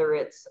 or whether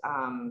it's,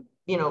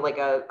 you know, like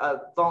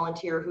a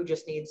volunteer who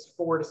just needs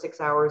 4 to 6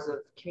 hours of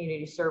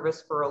community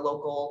service for a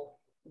local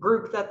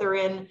group that they're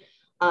in,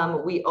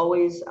 we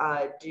always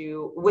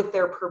do, with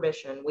their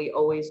permission, we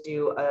always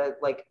do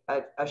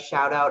a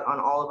shout out on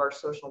all of our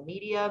social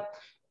media.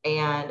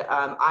 And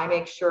I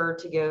make sure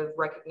to give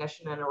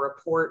recognition and a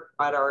report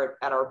at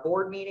our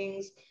board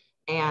meetings.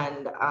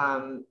 And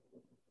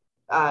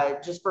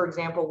just for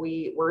example,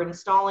 we're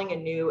installing a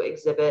new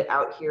exhibit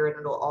out here, and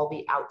it'll all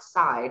be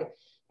outside.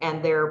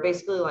 And they're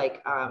basically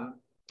like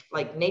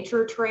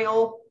nature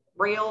trail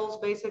rails,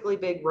 basically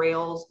big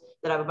rails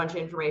that have a bunch of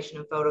information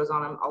and photos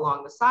on them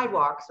along the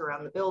sidewalks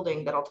around the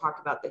building that'll talk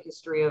about the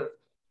history of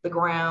the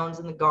grounds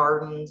and the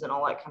gardens and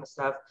all that kind of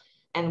stuff.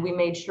 And we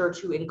made sure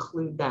to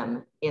include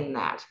them in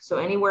that. So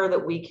anywhere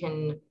that we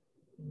can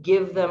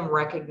give them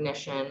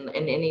recognition,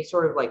 and any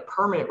sort of like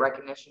permanent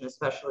recognition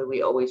especially,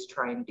 we always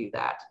try and do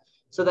that.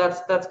 So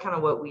that's kind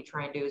of what we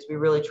try and do, is we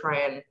really try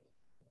and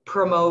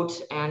promote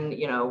and,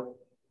 you know,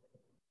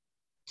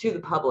 to the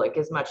public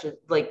as much as,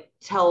 like,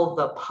 tell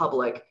the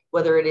public,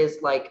 whether it is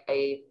like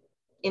a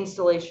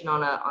installation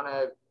on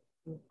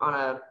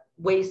a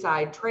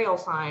wayside trail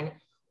sign,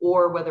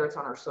 or whether it's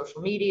on our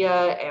social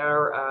media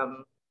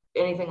or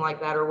anything like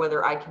that, or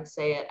whether I can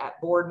say it at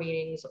board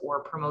meetings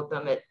or promote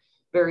them at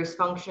various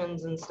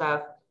functions and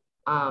stuff.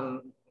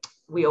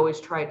 We always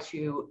try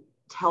to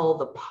tell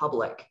the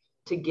public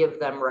to give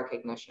them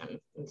recognition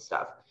and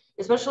stuff,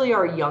 especially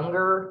our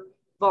younger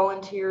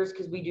volunteers,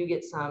 because we do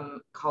get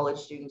some college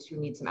students who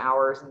need some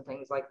hours and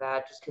things like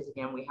that, just because,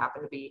 again, we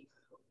happen to be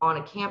on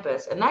a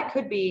campus, and that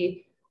could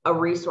be a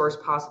resource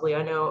possibly.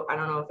 I don't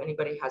know if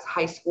anybody has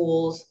high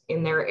schools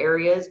in their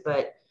areas,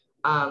 but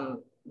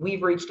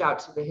we've reached out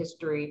to the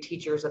history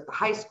teachers at the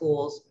high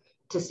schools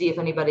to see if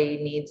anybody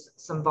needs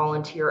some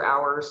volunteer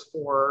hours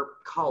for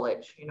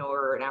college, you know,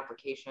 or an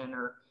application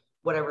or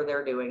whatever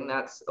they're doing.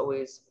 That's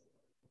always,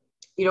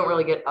 you don't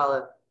really get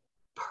a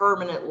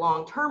permanent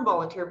long-term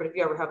volunteer, but if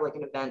you ever have like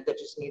an event that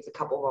just needs a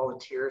couple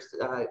volunteers,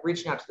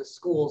 reaching out to the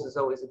schools is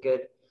always a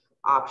good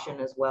option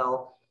as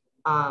well.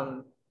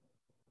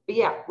 But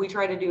yeah, we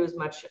try to do as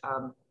much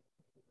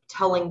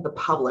telling the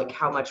public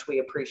how much we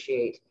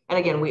appreciate. And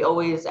again, we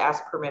always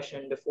ask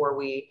permission before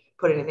we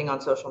put anything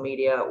on social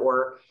media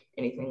or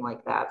anything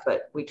like that.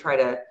 But we try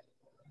to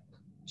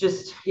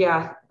just,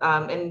 yeah.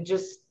 And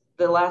just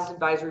the last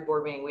advisory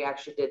board meeting, we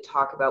actually did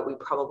talk about, we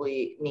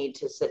probably need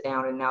to sit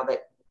down, and now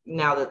that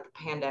the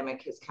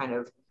pandemic has kind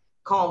of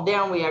calmed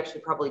down, we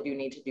actually probably do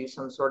need to do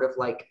some sort of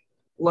like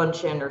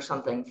luncheon or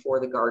something for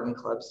the garden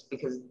clubs,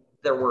 because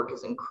their work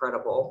is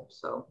incredible.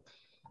 So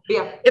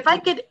yeah. If I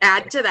could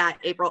add to that,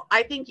 April,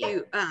 I think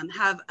you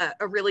have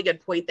a really good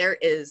point there,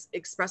 is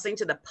expressing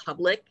to the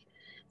public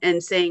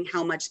and saying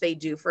how much they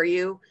do for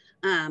you.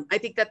 I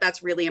think that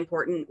that's really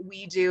important.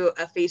 We do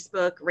a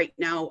Facebook right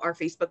now. Our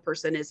Facebook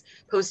person is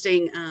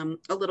posting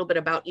a little bit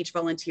about each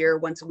volunteer.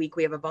 Once a week,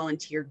 we have a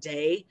volunteer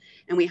day,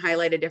 and we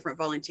highlight a different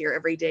volunteer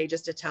every day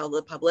just to tell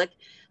the public.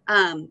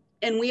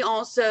 And we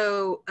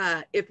also,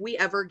 if we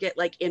ever get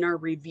like in our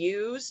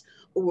reviews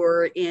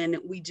or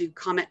we do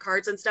comment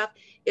cards and stuff,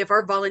 if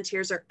our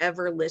volunteers are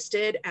ever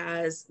listed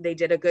as they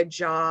did a good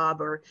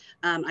job, or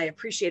I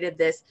appreciated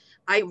this,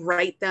 I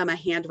write them a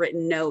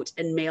handwritten note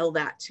and mail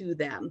that to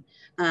them.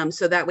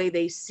 So that way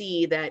they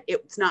see that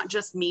it's not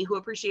just me who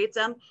appreciates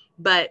them,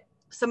 but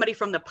somebody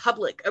from the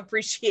public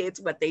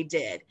appreciates what they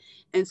did.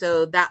 And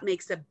so that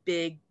makes a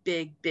big,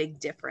 big, big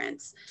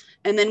difference.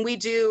 And then we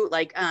do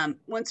like,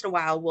 once in a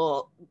while,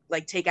 we'll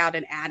like take out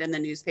an ad in the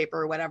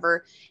newspaper or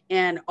whatever.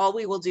 And all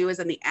we will do is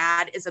in the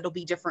ad is it'll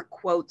be different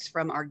quotes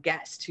from our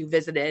guests who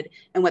visited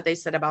and what they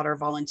said about our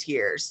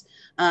volunteers.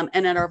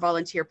 And at our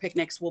volunteer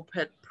picnics, we'll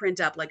print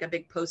up like a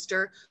big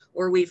poster,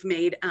 or we've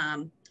made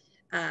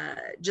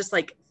just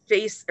like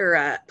place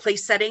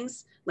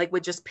settings, like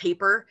with just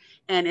paper,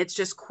 and it's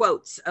just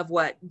quotes of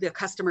what the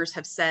customers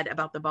have said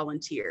about the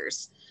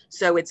volunteers.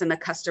 So it's in the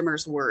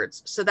customers'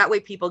 words. So that way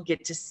people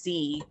get to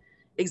see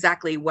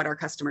exactly what our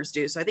customers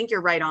do. So I think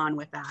you're right on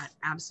with that.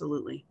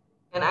 Absolutely.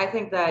 And I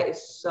think that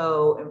is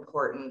so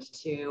important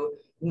to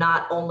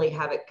not only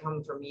have it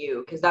come from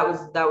you, because that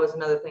was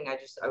another thing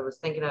I was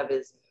thinking of,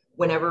 is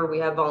whenever we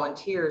have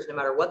volunteers, no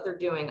matter what they're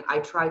doing, I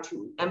try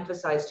to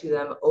emphasize to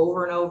them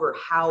over and over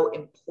how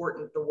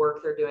important the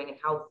work they're doing and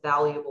how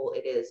valuable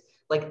it is.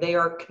 Like, they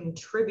are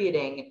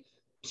contributing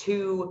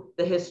to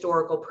the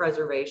historical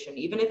preservation,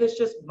 even if it's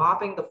just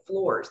mopping the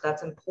floors.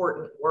 That's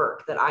important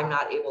work that I'm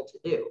not able to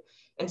do.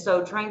 And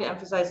so trying to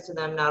emphasize to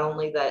them not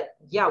only that,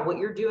 yeah, what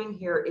you're doing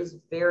here is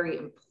very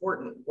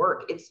important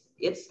work.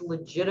 It's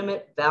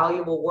legitimate,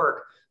 valuable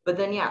work. But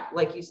then, yeah,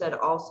 like you said,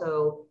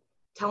 also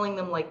telling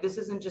them, like, this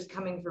isn't just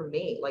coming from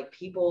me, like,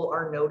 people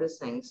are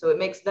noticing. So it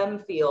makes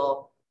them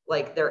feel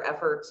like their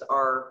efforts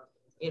are,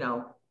 you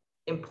know,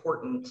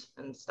 important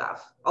and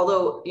stuff.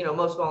 Although, you know,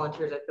 most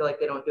volunteers, I feel like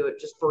they don't do it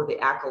just for the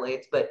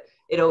accolades, but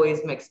it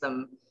always makes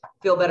them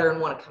feel better and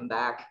want to come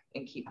back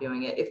and keep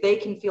doing it. If they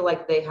can feel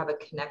like they have a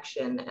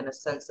connection and a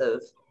sense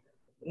of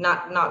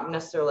not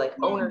necessarily like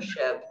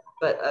ownership,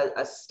 but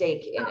a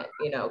stake in it,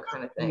 you know,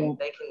 kind of thing.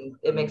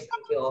 It makes them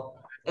feel,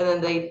 and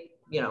then they,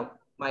 you know,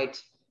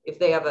 might, if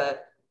they have a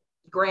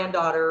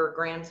granddaughter or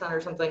grandson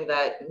or something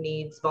that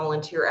needs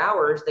volunteer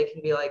hours, they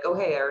can be like, oh,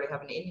 hey, I already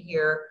have an in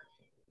here,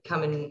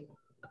 come and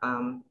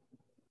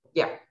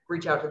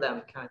reach out to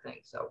them, kind of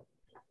thing. So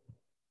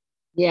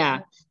yeah,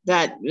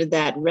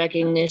 that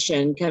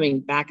recognition coming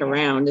back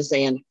around to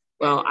saying,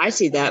 well, I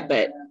see that,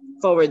 but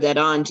forward that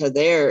on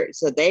to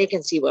so they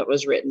can see what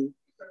was written.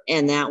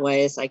 And that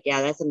way it's like,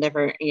 yeah, that's a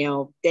different, you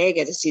know, they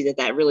get to see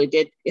that really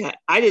did. Yeah,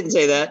 I didn't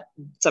say that,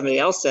 somebody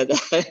else said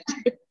that.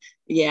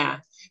 Yeah.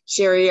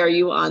 Sherry, are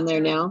you on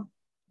there now?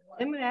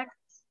 I'm back.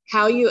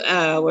 How you,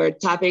 where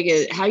topic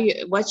is,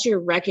 what's your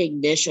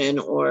recognition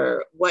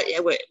or what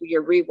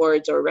your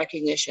rewards or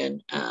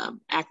recognition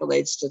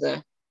accolades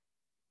to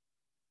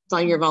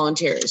your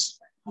volunteers?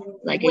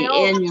 Like an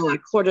annual, a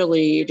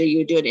quarterly, do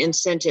you do an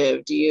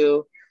incentive? Do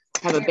you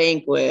have a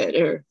banquet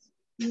or?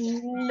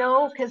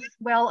 No, because,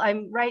 well,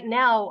 right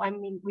now, I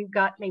mean, we've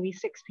got maybe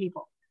 6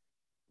 people.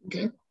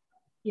 Okay.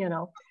 You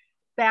know,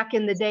 back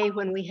in the day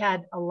when we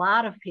had a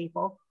lot of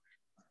people,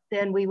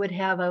 then we would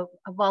have a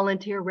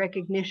volunteer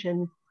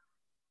recognition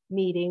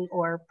meeting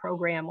or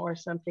program or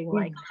something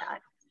like that.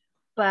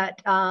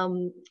 But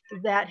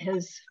that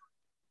has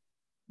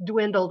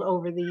dwindled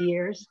over the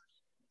years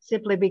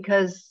simply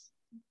because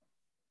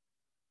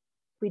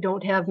we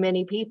don't have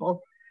many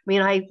people. I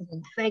mean, I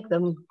thank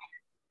them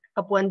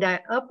up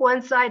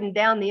one side and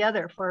down the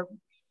other for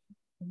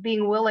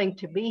being willing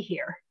to be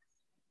here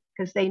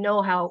because they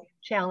know how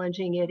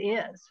challenging it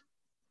is.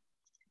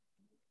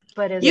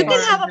 But as you can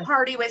have a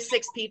party with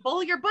 6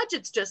 people, your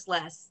budget's just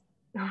less.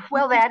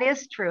 Well, that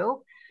is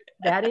true.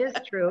 That is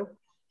true.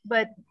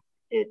 But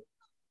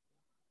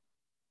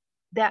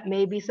that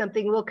may be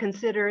something we'll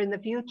consider in the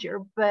future.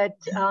 But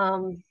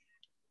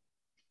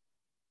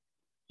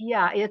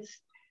yeah, it's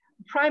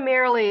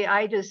primarily,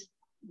 I just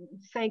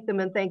thank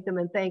them and thank them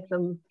and thank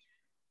them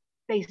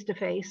face to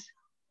face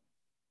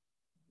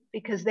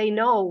because they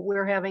know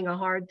we're having a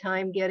hard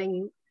time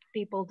getting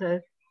people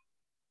to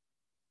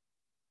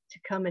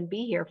come and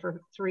be here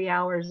for 3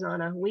 hours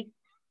on a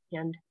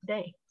weekend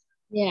day.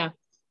 Yeah.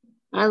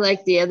 I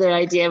like the other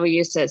idea where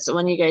you said, so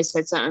when you guys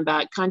said something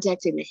about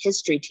contacting the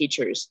history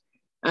teachers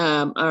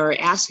or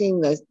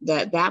asking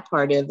that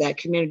part of that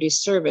community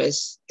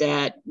service,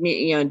 that,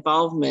 you know,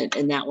 involvement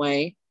in that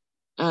way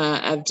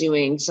of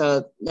doing.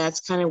 So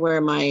that's kind of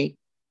where my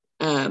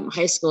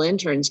high school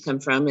interns come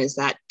from, is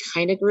that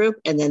kind of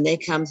group. And then they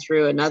come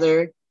through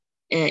another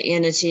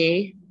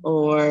entity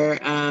or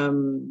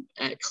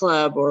a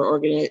club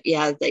or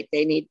like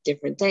they need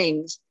different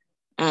things.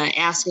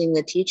 Asking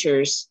the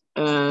teachers,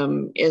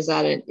 is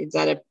that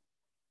a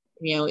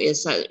you know,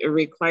 is that a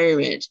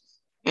requirement?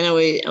 And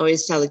I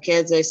always tell the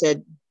kids, I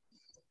said,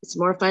 it's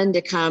more fun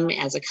to come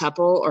as a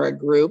couple or a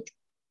group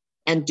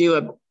and do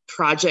a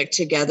project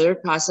together,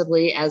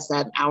 possibly as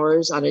that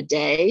hours on a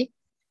day.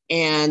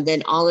 And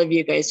then all of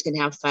you guys can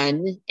have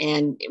fun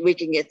and we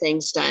can get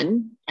things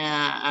done,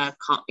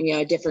 you know,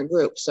 a different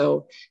group.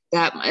 So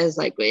that is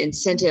like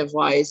incentive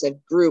wise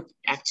of group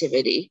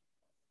activity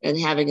and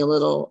having a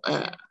little,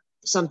 a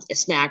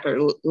snack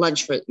or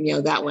lunch for, you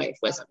know, that way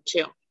with them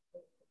too.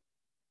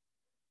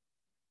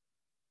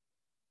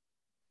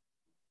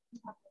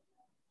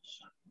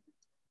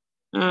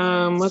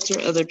 What's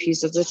our other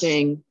piece of the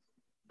thing?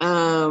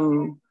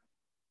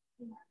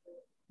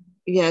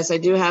 Yes, I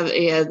do have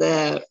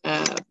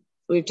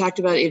we've talked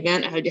about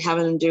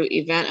having them do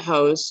event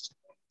host,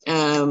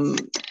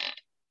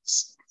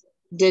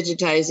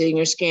 digitizing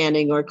or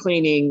scanning or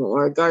cleaning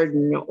or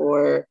garden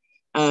or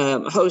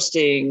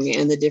hosting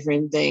and the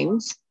different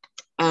things.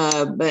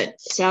 But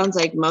sounds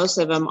like most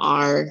of them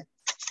are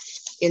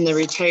in the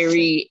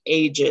retiree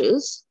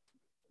ages.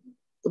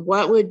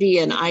 What would be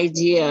an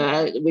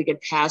idea we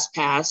could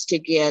pass to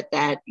get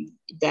that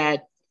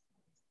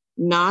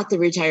not the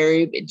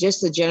retiree, but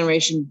just the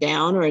generation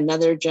down or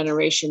another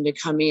generation to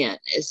come in?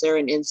 Is there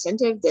an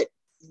incentive that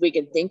we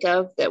can think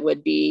of that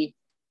would be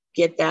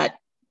get that?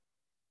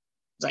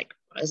 Like,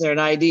 is there an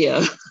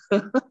idea?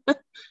 I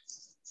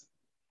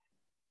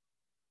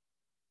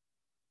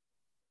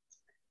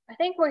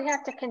think we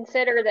have to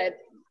consider that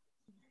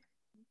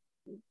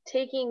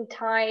taking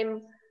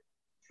time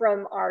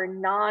from our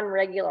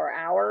non-regular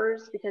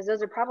hours, because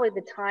those are probably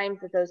the times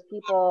that those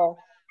people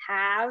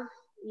have,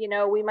 you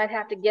know, we might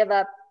have to give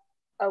up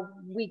a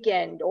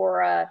weekend or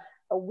a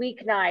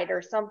weeknight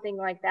or something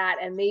like that.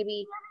 And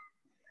maybe,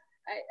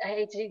 I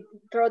hate to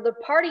throw the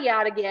party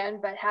out again,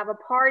 but have a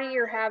party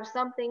or have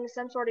something,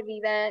 some sort of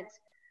event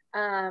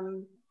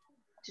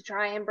to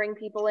try and bring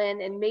people in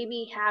and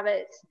maybe have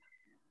it,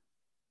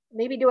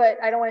 maybe do it,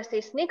 I don't want to say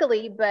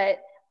sneakily,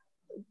 but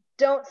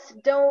don't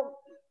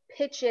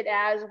pitch it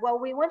as, well,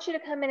 we want you to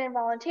come in and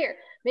volunteer.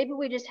 Maybe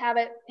we just have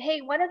it,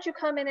 hey, why don't you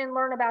come in and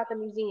learn about the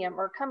museum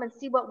or come and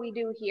see what we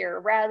do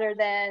here, rather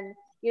than,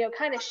 you know,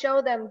 kind of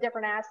show them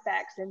different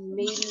aspects and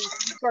maybe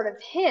sort of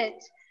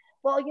hint,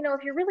 well, you know,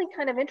 if you're really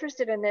kind of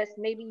interested in this,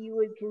 maybe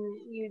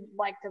you'd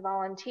like to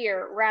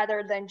volunteer,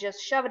 rather than just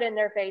shove it in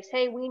their face,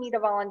 hey, we need a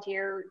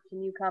volunteer,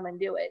 can you come and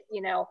do it?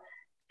 You know,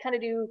 kind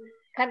of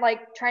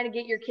like trying to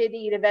get your kid to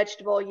eat a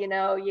vegetable, you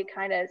know, you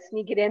kind of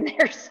sneak it in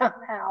there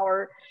somehow.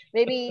 Or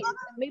maybe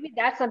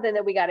that's something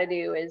that we got to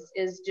do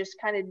is just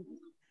kind of,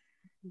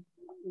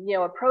 you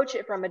know, approach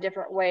it from a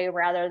different way,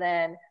 rather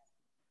than,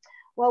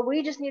 well,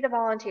 we just need a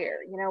volunteer,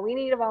 you know, we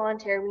need a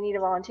volunteer,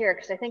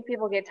 because I think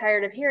people get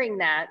tired of hearing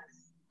that.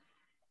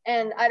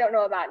 And I don't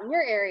know about in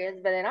your areas,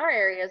 but in our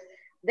areas,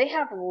 they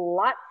have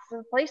lots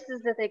of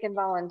places that they can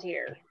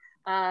volunteer.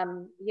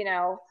 You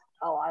know,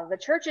 a lot of the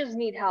churches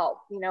need help.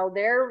 You know,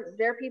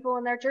 their people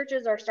in their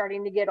churches are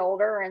starting to get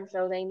older, and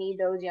so they need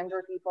those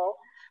younger people.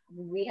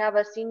 We have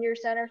a senior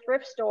center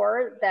thrift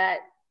store that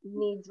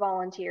needs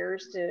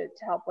volunteers to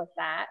help with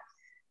that.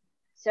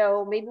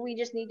 So maybe we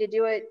just need to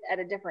do it at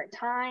a different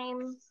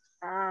time.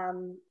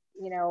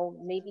 You know,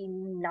 maybe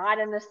not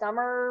in the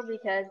summer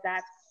because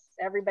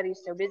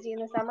everybody's so busy in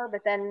the summer,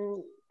 but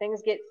then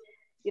things get,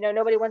 you know,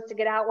 nobody wants to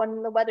get out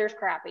when the weather's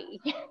crappy.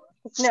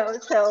 No,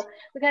 so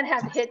we kind of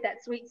have to hit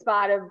that sweet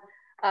spot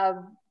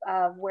of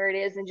where it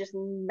is and just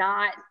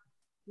not,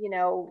 you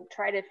know,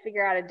 try to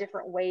figure out a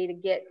different way to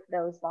get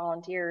those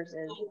volunteers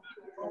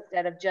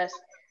instead of just,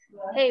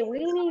 hey, we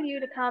need you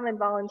to come and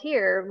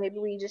volunteer. Maybe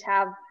we just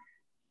have,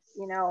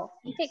 you know,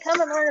 hey,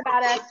 come and learn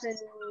about us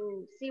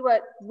and see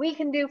what we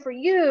can do for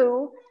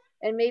you,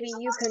 and maybe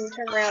you can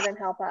turn around and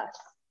help us.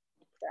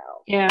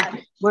 So yeah,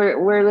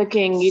 we're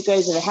looking, you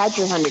guys have had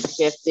your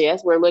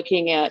 150th. We're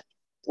looking at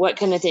what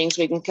kind of things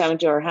we can come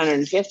to our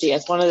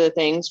 150th. One of the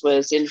things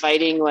was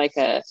inviting like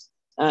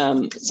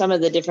some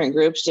of the different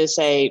groups to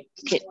say,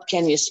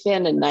 can you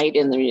spend a night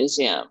in the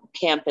museum,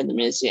 camp in the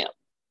museum?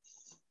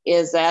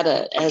 Is that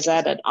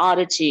an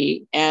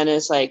oddity? And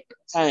it's like,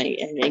 I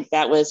think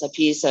that was a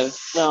piece of,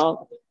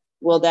 well,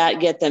 will that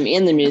get them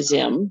in the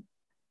museum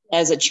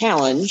as a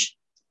challenge?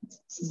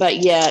 But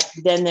yet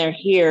then they're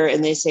here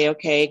and they say,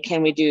 okay,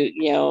 can we do,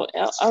 you know,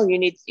 oh,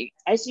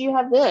 I see you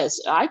have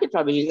this. I could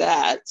probably do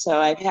that. So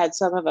I've had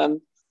some of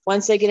them,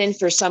 once they get in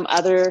for some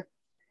other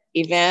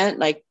event,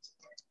 like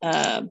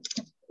the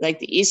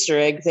Easter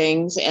egg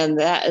things, and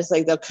that is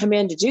like, they'll come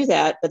in to do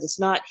that, but it's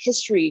not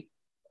history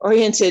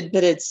oriented,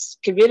 but it's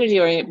community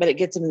oriented, but it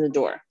gets them in the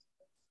door.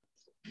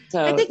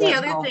 So I think the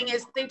other thing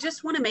is they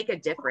just want to make a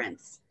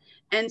difference.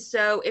 And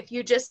so if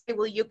you just say,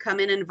 will you come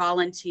in and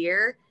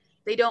volunteer?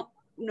 They don't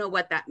know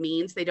what that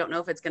means. They don't know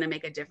if it's going to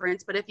make a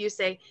difference. But if you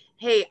say,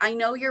 hey, I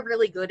know you're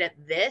really good at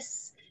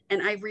this,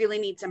 and I really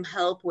need some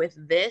help with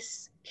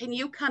this. Can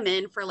you come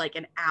in for like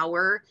an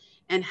hour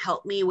and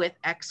help me with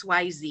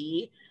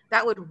XYZ?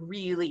 That would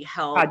really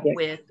help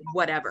with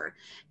whatever.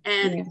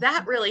 And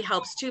that really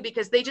helps too,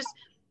 because they just,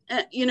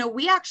 you know,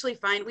 we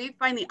find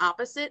the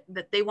opposite,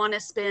 that they want to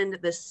spend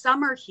the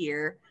summer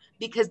here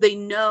because they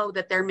know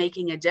that they're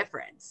making a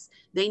difference.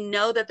 They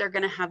know that they're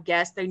going to have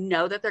guests. They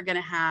know that they're going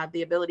to have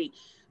the ability.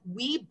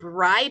 We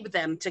bribe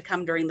them to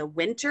come during the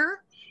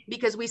winter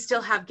because we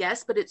still have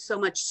guests, but it's so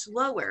much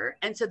slower.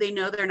 And so they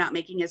know they're not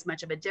making as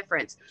much of a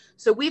difference.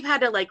 So we've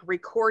had to like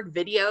record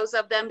videos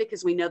of them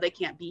because we know they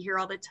can't be here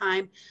all the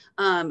time.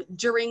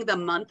 During the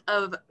month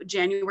of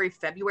January,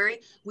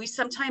 February, we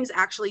sometimes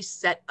actually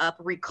set up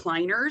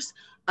recliners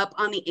up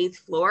on the 8th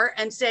floor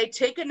and say,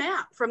 take a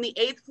nap from the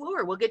 8th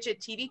floor. We'll get you a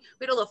TV.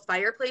 We had a little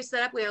fireplace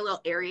set up. We had a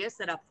little area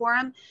set up for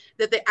them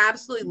that they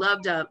absolutely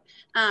loved up.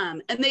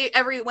 And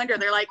every winter,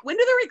 they're like, when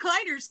do the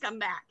recliners come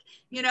back?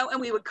 You know,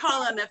 and we would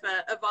call them if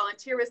a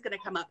volunteer was going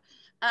to come up.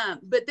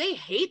 But they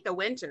hate the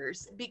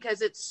winters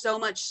because it's so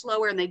much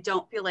slower and they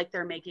don't feel like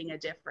they're making a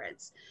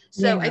difference.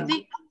 So I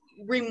think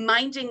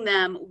reminding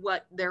them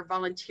what their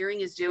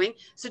volunteering is doing.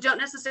 So don't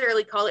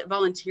necessarily call it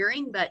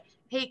volunteering, but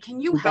hey,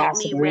 can you help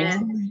me with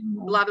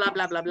blah, blah,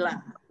 blah, blah, blah,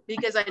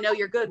 because I know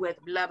you're good with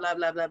blah, blah,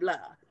 blah, blah, blah,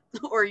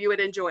 or you would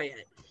enjoy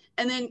it.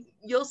 And then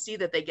you'll see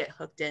that they get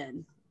hooked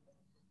in.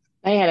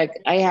 I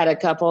had a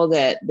couple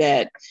that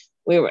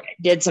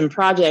did some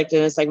project,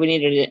 and it's like we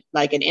needed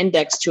like an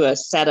index to a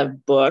set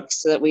of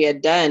books that we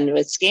had done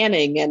with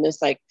scanning, and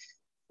it's like,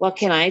 well,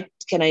 can I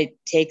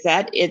take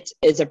that?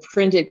 It's a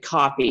printed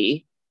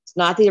copy. It's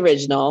not the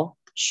original.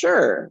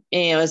 Sure.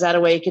 You know, is that a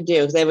way you could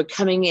do? Because they were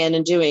coming in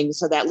and doing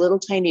so that little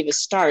tiny of a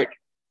start,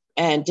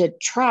 and to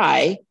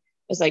try.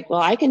 It's like, well,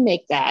 I can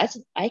make that.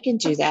 I can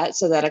do that.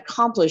 So that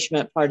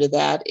accomplishment part of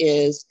that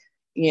is,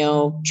 you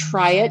know,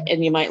 try it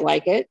and you might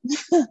like it,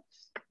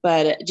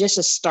 but just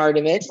a start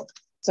of it.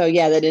 So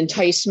yeah, that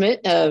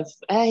enticement of,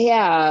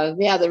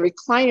 the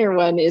recliner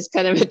one is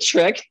kind of a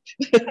trick.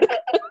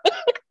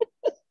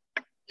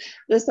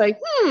 Just like,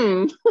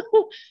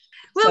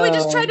 Well, we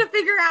just try to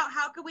figure out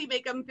how can we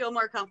make them feel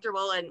more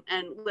comfortable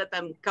and let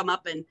them come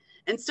up and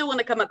still want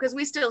to come up, because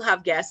we still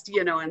have guests,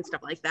 you know, and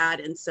stuff like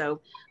that. And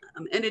so,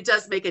 and it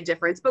does make a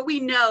difference, but we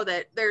know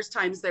that there's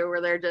times there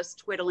where they're just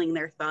twiddling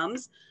their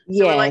thumbs.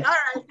 So we're like, all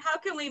right, how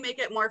can we make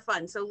it more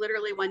fun? So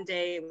literally one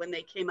day when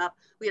they came up,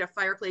 we had a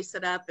fireplace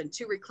set up and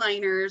 2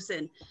 recliners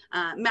and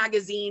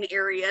magazine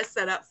area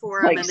set up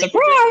for them. Like, and they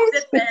could just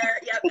sit there.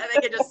 Yep, and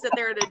they could just sit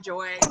there and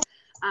enjoy.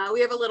 We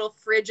have a little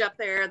fridge up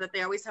there that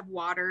they always have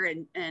water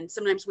and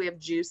sometimes we have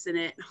juice in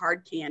it and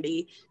hard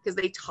candy because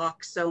they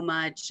talk so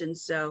much. And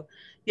so,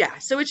 yeah,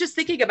 so it's just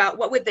thinking about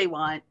what would they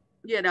want,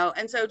 you know,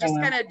 and so just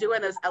kind of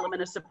doing this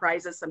element of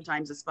surprises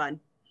sometimes is fun.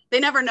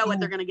 They never know what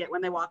they're going to get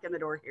when they walk in the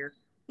door here.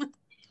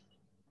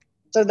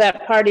 So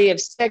that party of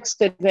 6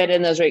 could fit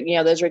in those, you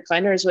know, those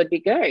recliners would be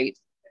great.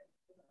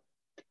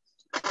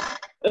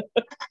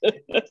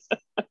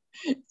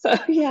 So,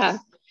 yeah.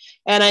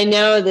 And I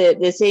know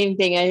that the same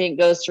thing, I think,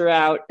 goes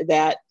throughout,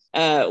 that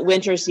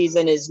winter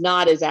season is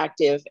not as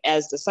active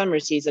as the summer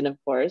season, of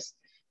course.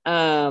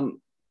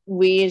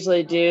 we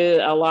usually do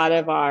a lot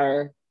of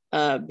our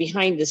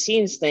behind the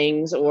scenes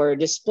things or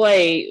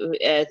display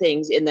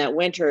things in that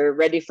winter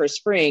ready for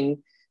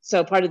spring.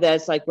 So part of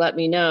that's like, let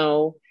me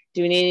know,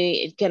 do you need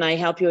any, can I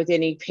help you with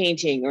any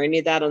painting or any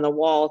of that on the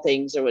wall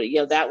things or, you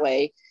know, that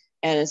way.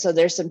 And so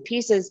there's some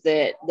pieces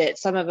that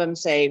some of them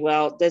say,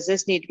 well, does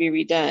this need to be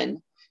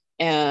redone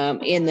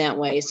in that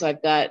way? So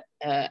I've got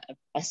a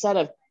set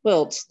of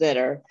quilts that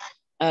are,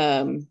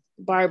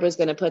 Barb was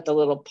going to put the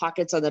little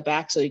pockets on the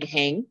back so you can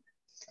hang.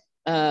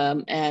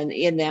 And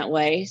in that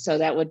way, so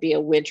that would be a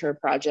winter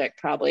project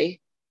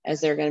probably, as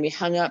they're going to be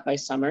hung up by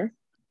summer,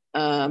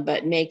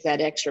 but make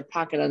that extra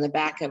pocket on the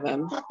back of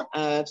them.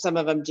 Some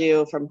of them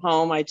do from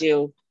home. I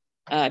do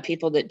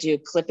people that do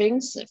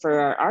clippings for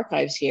our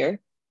archives here.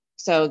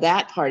 So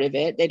that part of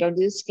it, they don't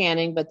do the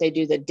scanning, but they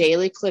do the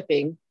daily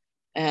clipping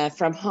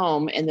from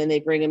home, and then they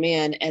bring them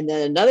in, and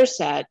then another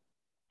set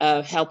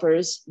of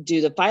helpers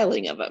do the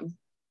filing of them.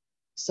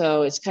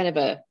 So it's kind of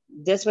a,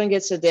 this one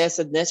gets to this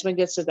and this one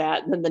gets to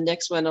that. And then the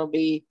next one will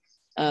be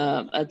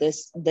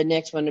the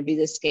next one will be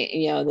this,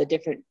 you know, the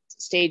different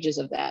stages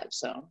of that.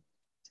 So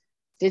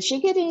did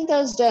she get any of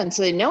those done?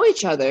 So they know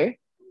each other,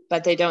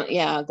 but they don't,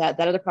 yeah, that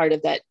other part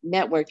of that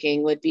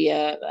networking would be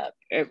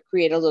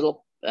create a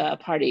little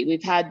party.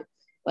 We've had,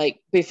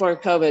 like before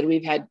COVID,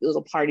 we've had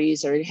little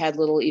parties or had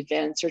little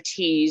events or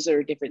teas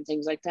or different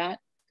things like that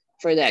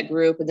for that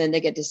group. And then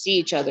they get to see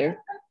each other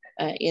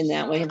in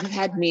that way. And we've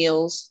had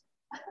meals.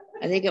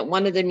 I think at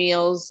one of the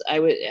meals, I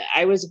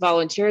was a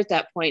volunteer at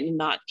that point and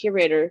not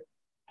curator.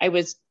 I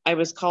was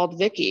called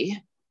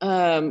Vicky.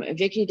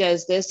 Vicky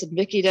does this and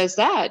Vicky does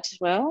that.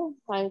 Well,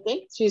 I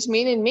think she's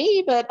meaning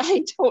me, but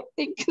I don't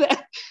think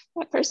that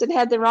person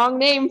had the wrong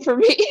name for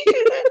me.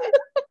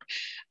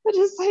 But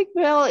it's like,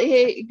 well,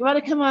 hey, you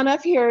want to come on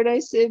up here? And I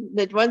said,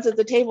 the ones at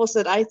the table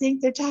said, I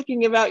think they're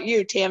talking about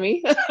you,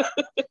 Tammy.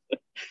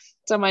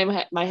 So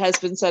my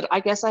husband said, I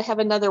guess I have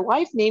another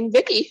wife named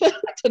Vicky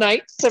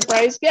tonight,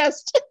 surprise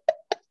guest.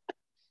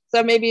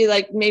 So maybe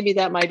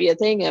that might be a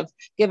thing of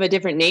give a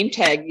different name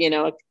tag, you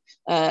know,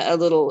 a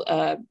little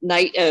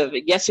night of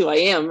guess who I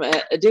am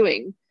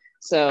doing.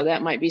 So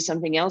that might be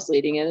something else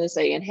leading in and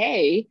saying,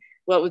 hey,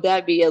 what would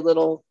that be? A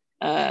little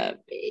a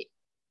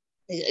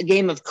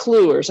game of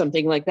Clue or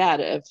something like that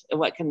of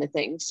what kind of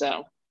thing.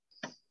 So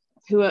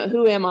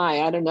who am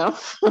I? I don't know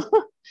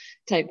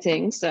type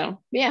thing. So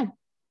yeah.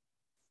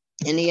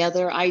 Any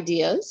other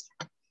ideas?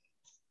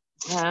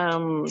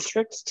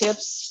 Tricks,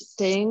 tips,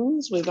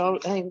 things. We've all,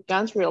 I think,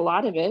 gone through a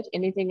lot of it.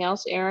 Anything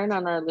else, Erin,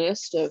 on our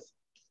list of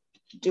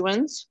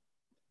doings?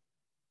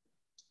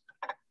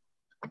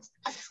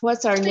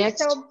 What's our next?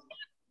 So,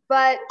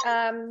 but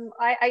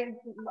I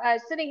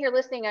sitting here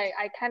listening,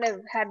 I kind of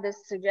had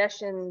this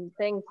suggestion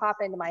thing pop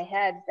into my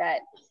head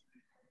that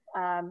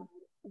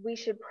we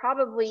should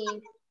probably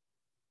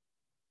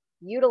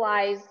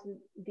utilize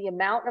the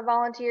amount of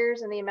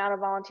volunteers and the amount of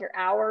volunteer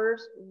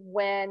hours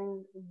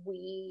when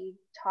we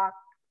talk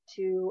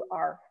to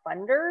our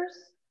funders.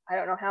 I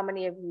don't know how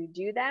many of you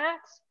do that,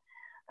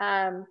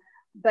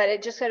 but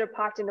it just sort of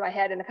popped into my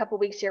head. In a couple of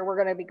weeks here, we're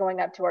going to be going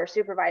up to our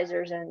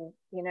supervisors and,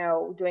 you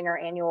know, doing our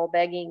annual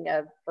begging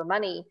for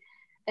money.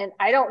 And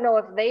I don't know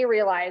if they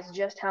realize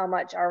just how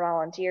much our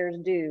volunteers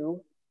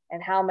do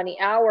and how many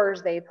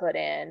hours they put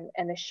in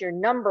and the sheer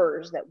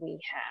numbers that we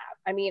have.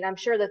 I mean, I'm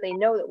sure that they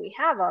know that we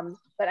have them,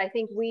 but I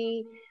think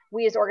we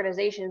as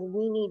organizations,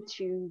 we need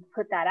to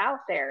put that out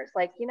there. It's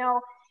like, you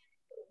know,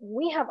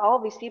 we have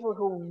all these people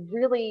who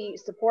really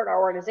support our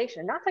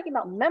organization. I'm not talking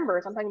about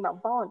members, I'm talking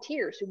about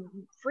volunteers who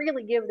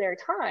freely give their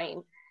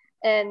time.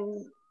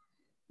 And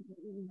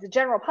the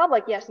general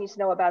public, yes, needs to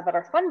know about it, but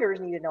our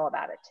funders need to know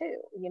about it too.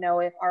 You know,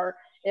 if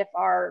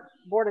our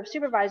board of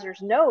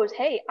supervisors knows,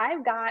 hey,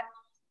 I've got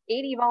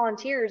 80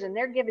 volunteers and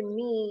they're giving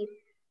me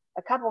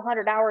a couple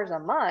hundred hours a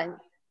month,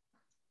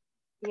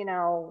 you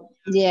know,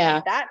 yeah,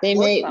 they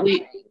may,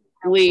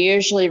 we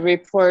usually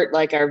report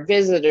like our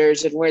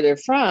visitors and where they're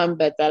from,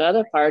 but that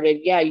other part of,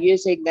 yeah,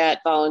 using that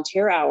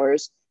volunteer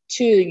hours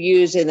to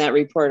use in that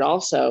report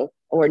also,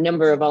 or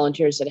number of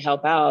volunteers that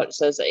help out.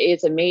 So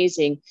it's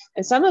amazing.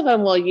 And some of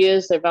them will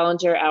use their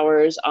volunteer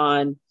hours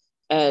on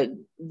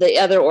the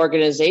other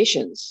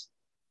organizations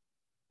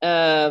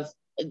of,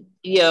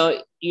 you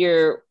know,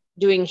 you're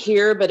doing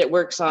here, but it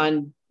works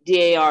on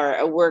DAR,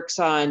 it works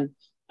on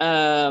you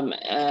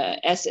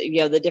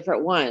know, the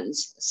different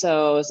ones.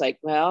 So it's like,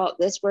 well,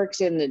 this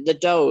works in the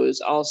DOEs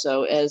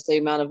also as the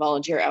amount of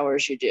volunteer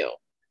hours you do.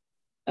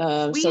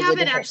 We have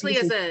it actually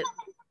as a,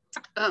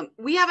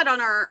 we have it on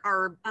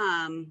our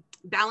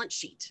balance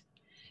sheet.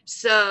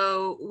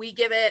 So we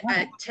give it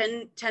a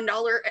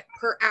 $10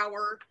 per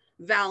hour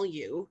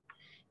value.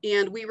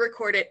 And we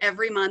record it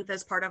every month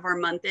as part of our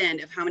month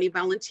end of how many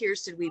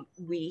volunteers did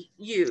we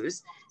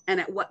use and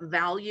at what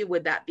value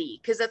would that be?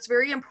 Because that's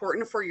very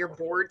important for your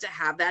board to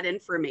have that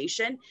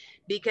information,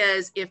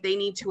 because if they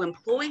need to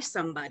employ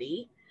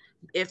somebody,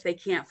 if they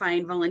can't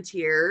find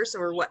volunteers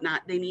or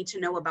whatnot, they need to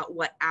know about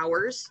what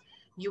hours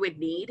you would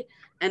need.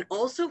 And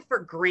also for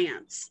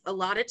grants, a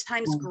lot of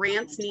times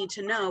grants need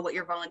to know what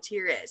your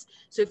volunteer is.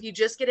 So if you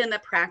just get in the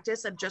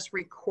practice of just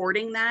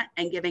recording that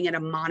and giving it a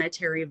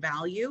monetary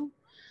value,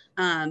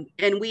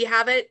 and we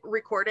have it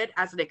recorded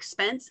as an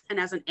expense and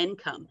as an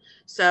income.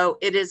 So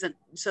it isn't,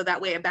 so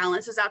that way it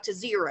balances out to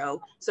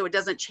zero. So it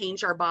doesn't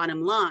change our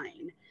bottom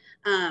line.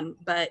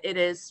 But it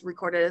is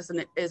recorded as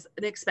an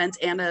expense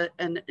and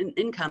an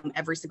income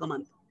every single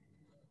month.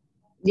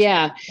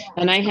 Yeah.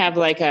 And I have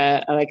like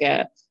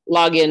a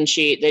login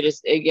sheet. They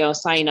just,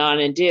 sign on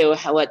and do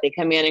what they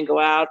come in and go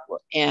out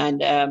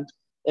and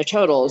their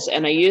totals.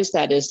 And I use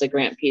that as the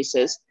grant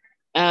pieces.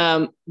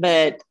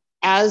 But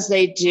as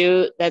they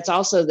do, that's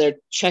also their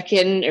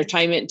check-in or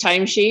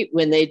time sheet.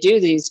 When they do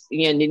these,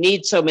 you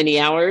need so many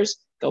hours,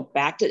 go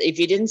back to, if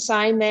you didn't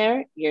sign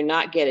there, you're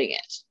not getting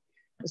it.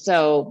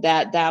 So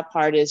that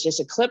part is just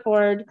a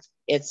clipboard.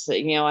 It's,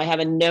 I have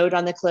a note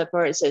on the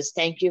clipboard. It says,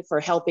 thank you for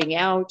helping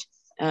out.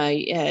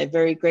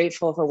 Very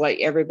grateful for what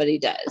everybody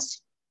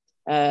does.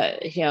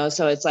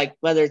 So it's like,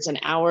 whether it's an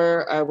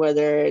hour or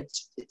whether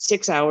it's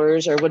 6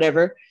 hours or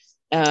whatever,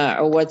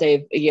 or what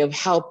you've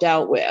helped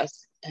out with.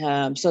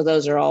 So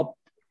those are all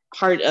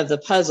part of the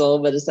puzzle,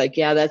 but it's like,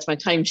 yeah, that's my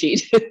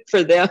timesheet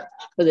for them,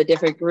 for the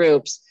different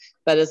groups.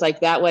 But it's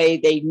like, that way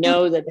they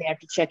know that they have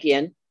to check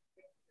in.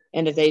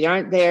 And if they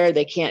aren't there,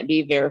 they can't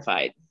be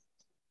verified.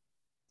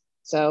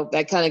 So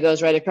that kind of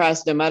goes right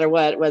across, no matter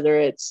what, whether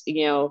it's,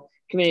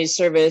 community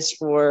service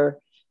for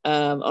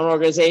an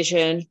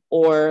organization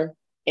or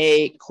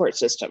a court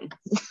system.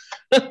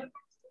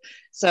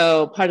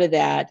 So part of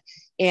that.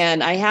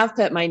 And I have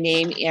put my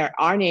name,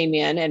 our name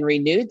in, and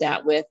renewed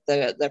that with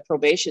the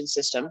probation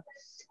system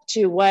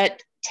to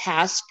what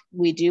task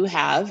we do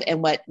have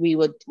and what we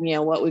would,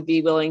 what we'd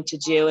be willing to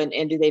do,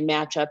 and do they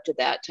match up to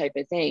that type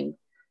of thing.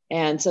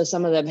 And so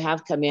some of them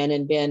have come in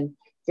and been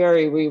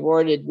very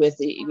rewarded with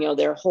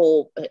their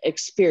whole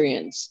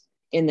experience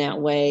in that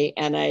way.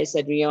 And I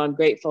said, I'm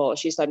grateful.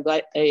 She said, I'm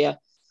glad I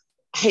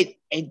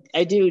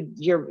do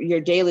your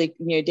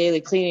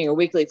daily cleaning or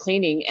weekly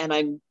cleaning, and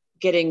I'm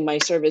getting my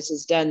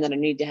services done that I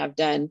need to have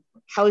done.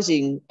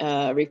 Housing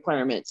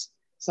requirements.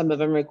 Some of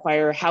them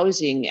require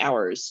housing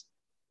hours.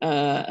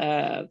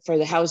 For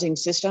the housing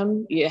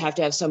system, you have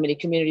to have so many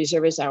community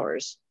service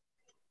hours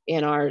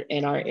in our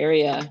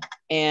area.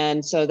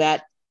 And so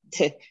that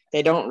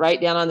they don't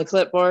write down on the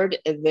clipboard,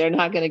 they're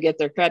not going to get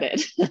their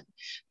credit.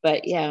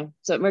 But yeah,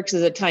 so it works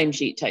as a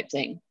timesheet type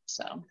thing.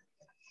 So,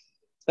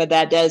 but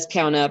that does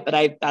count up. But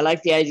I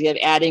like the idea of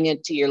adding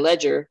it to your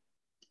ledger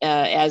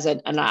as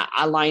a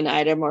line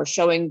item, or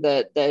showing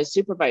the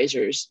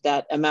supervisors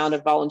that amount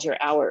of volunteer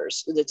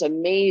hours. It's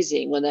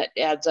amazing when that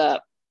adds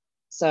up.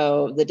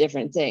 So the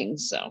different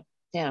things. So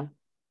yeah.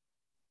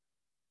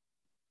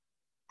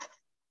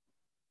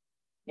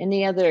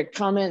 Any other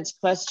comments,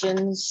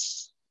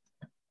 questions,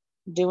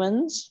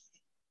 doings?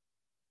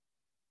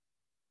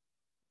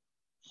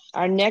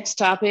 Our next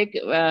topic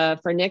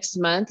for next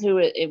month,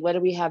 what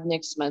do we have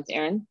next month,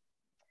 Erin?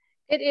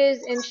 It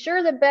is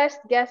ensure the best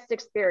guest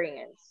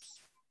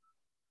experience.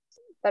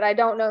 But I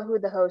don't know who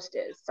the host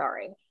is,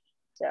 sorry.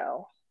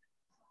 So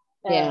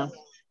yeah.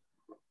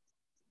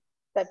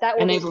 But that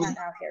will be sent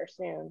out here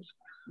soon.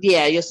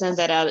 Yeah, you'll send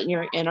that out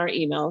in our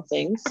email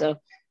thing. So,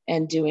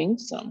 and doing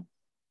so.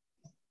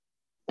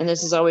 And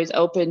this is always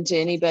open to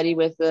anybody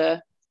with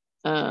the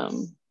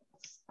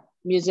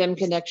museum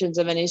connections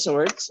of any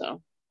sort.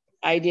 So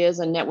ideas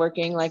and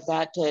networking like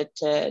that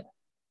to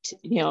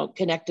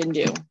connect and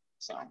do.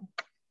 So,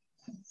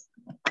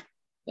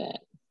 but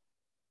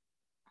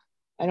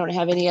I don't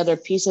have any other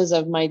pieces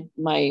of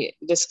my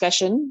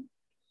discussion,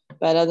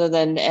 but other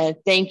than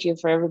thank you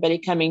for everybody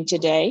coming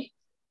today.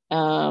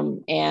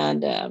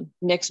 And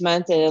next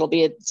month it'll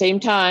be at the same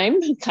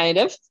time, kind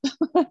of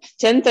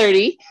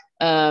 10:30.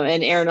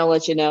 And Erin will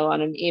let you know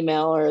on an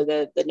email or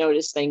the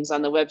notice things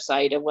on the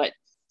website of what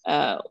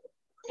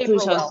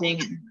who's hosting.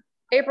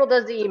 April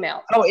does the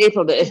email. Oh,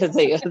 April does.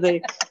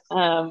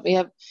 We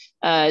have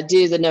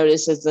do the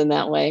notices in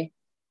that way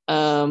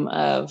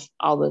of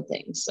all the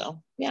things.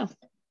 So yeah.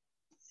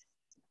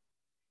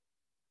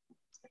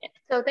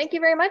 So thank you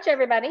very much,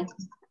 everybody.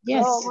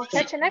 Yes. We'll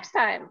catch you next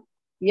time.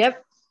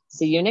 Yep.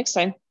 See you next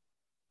time.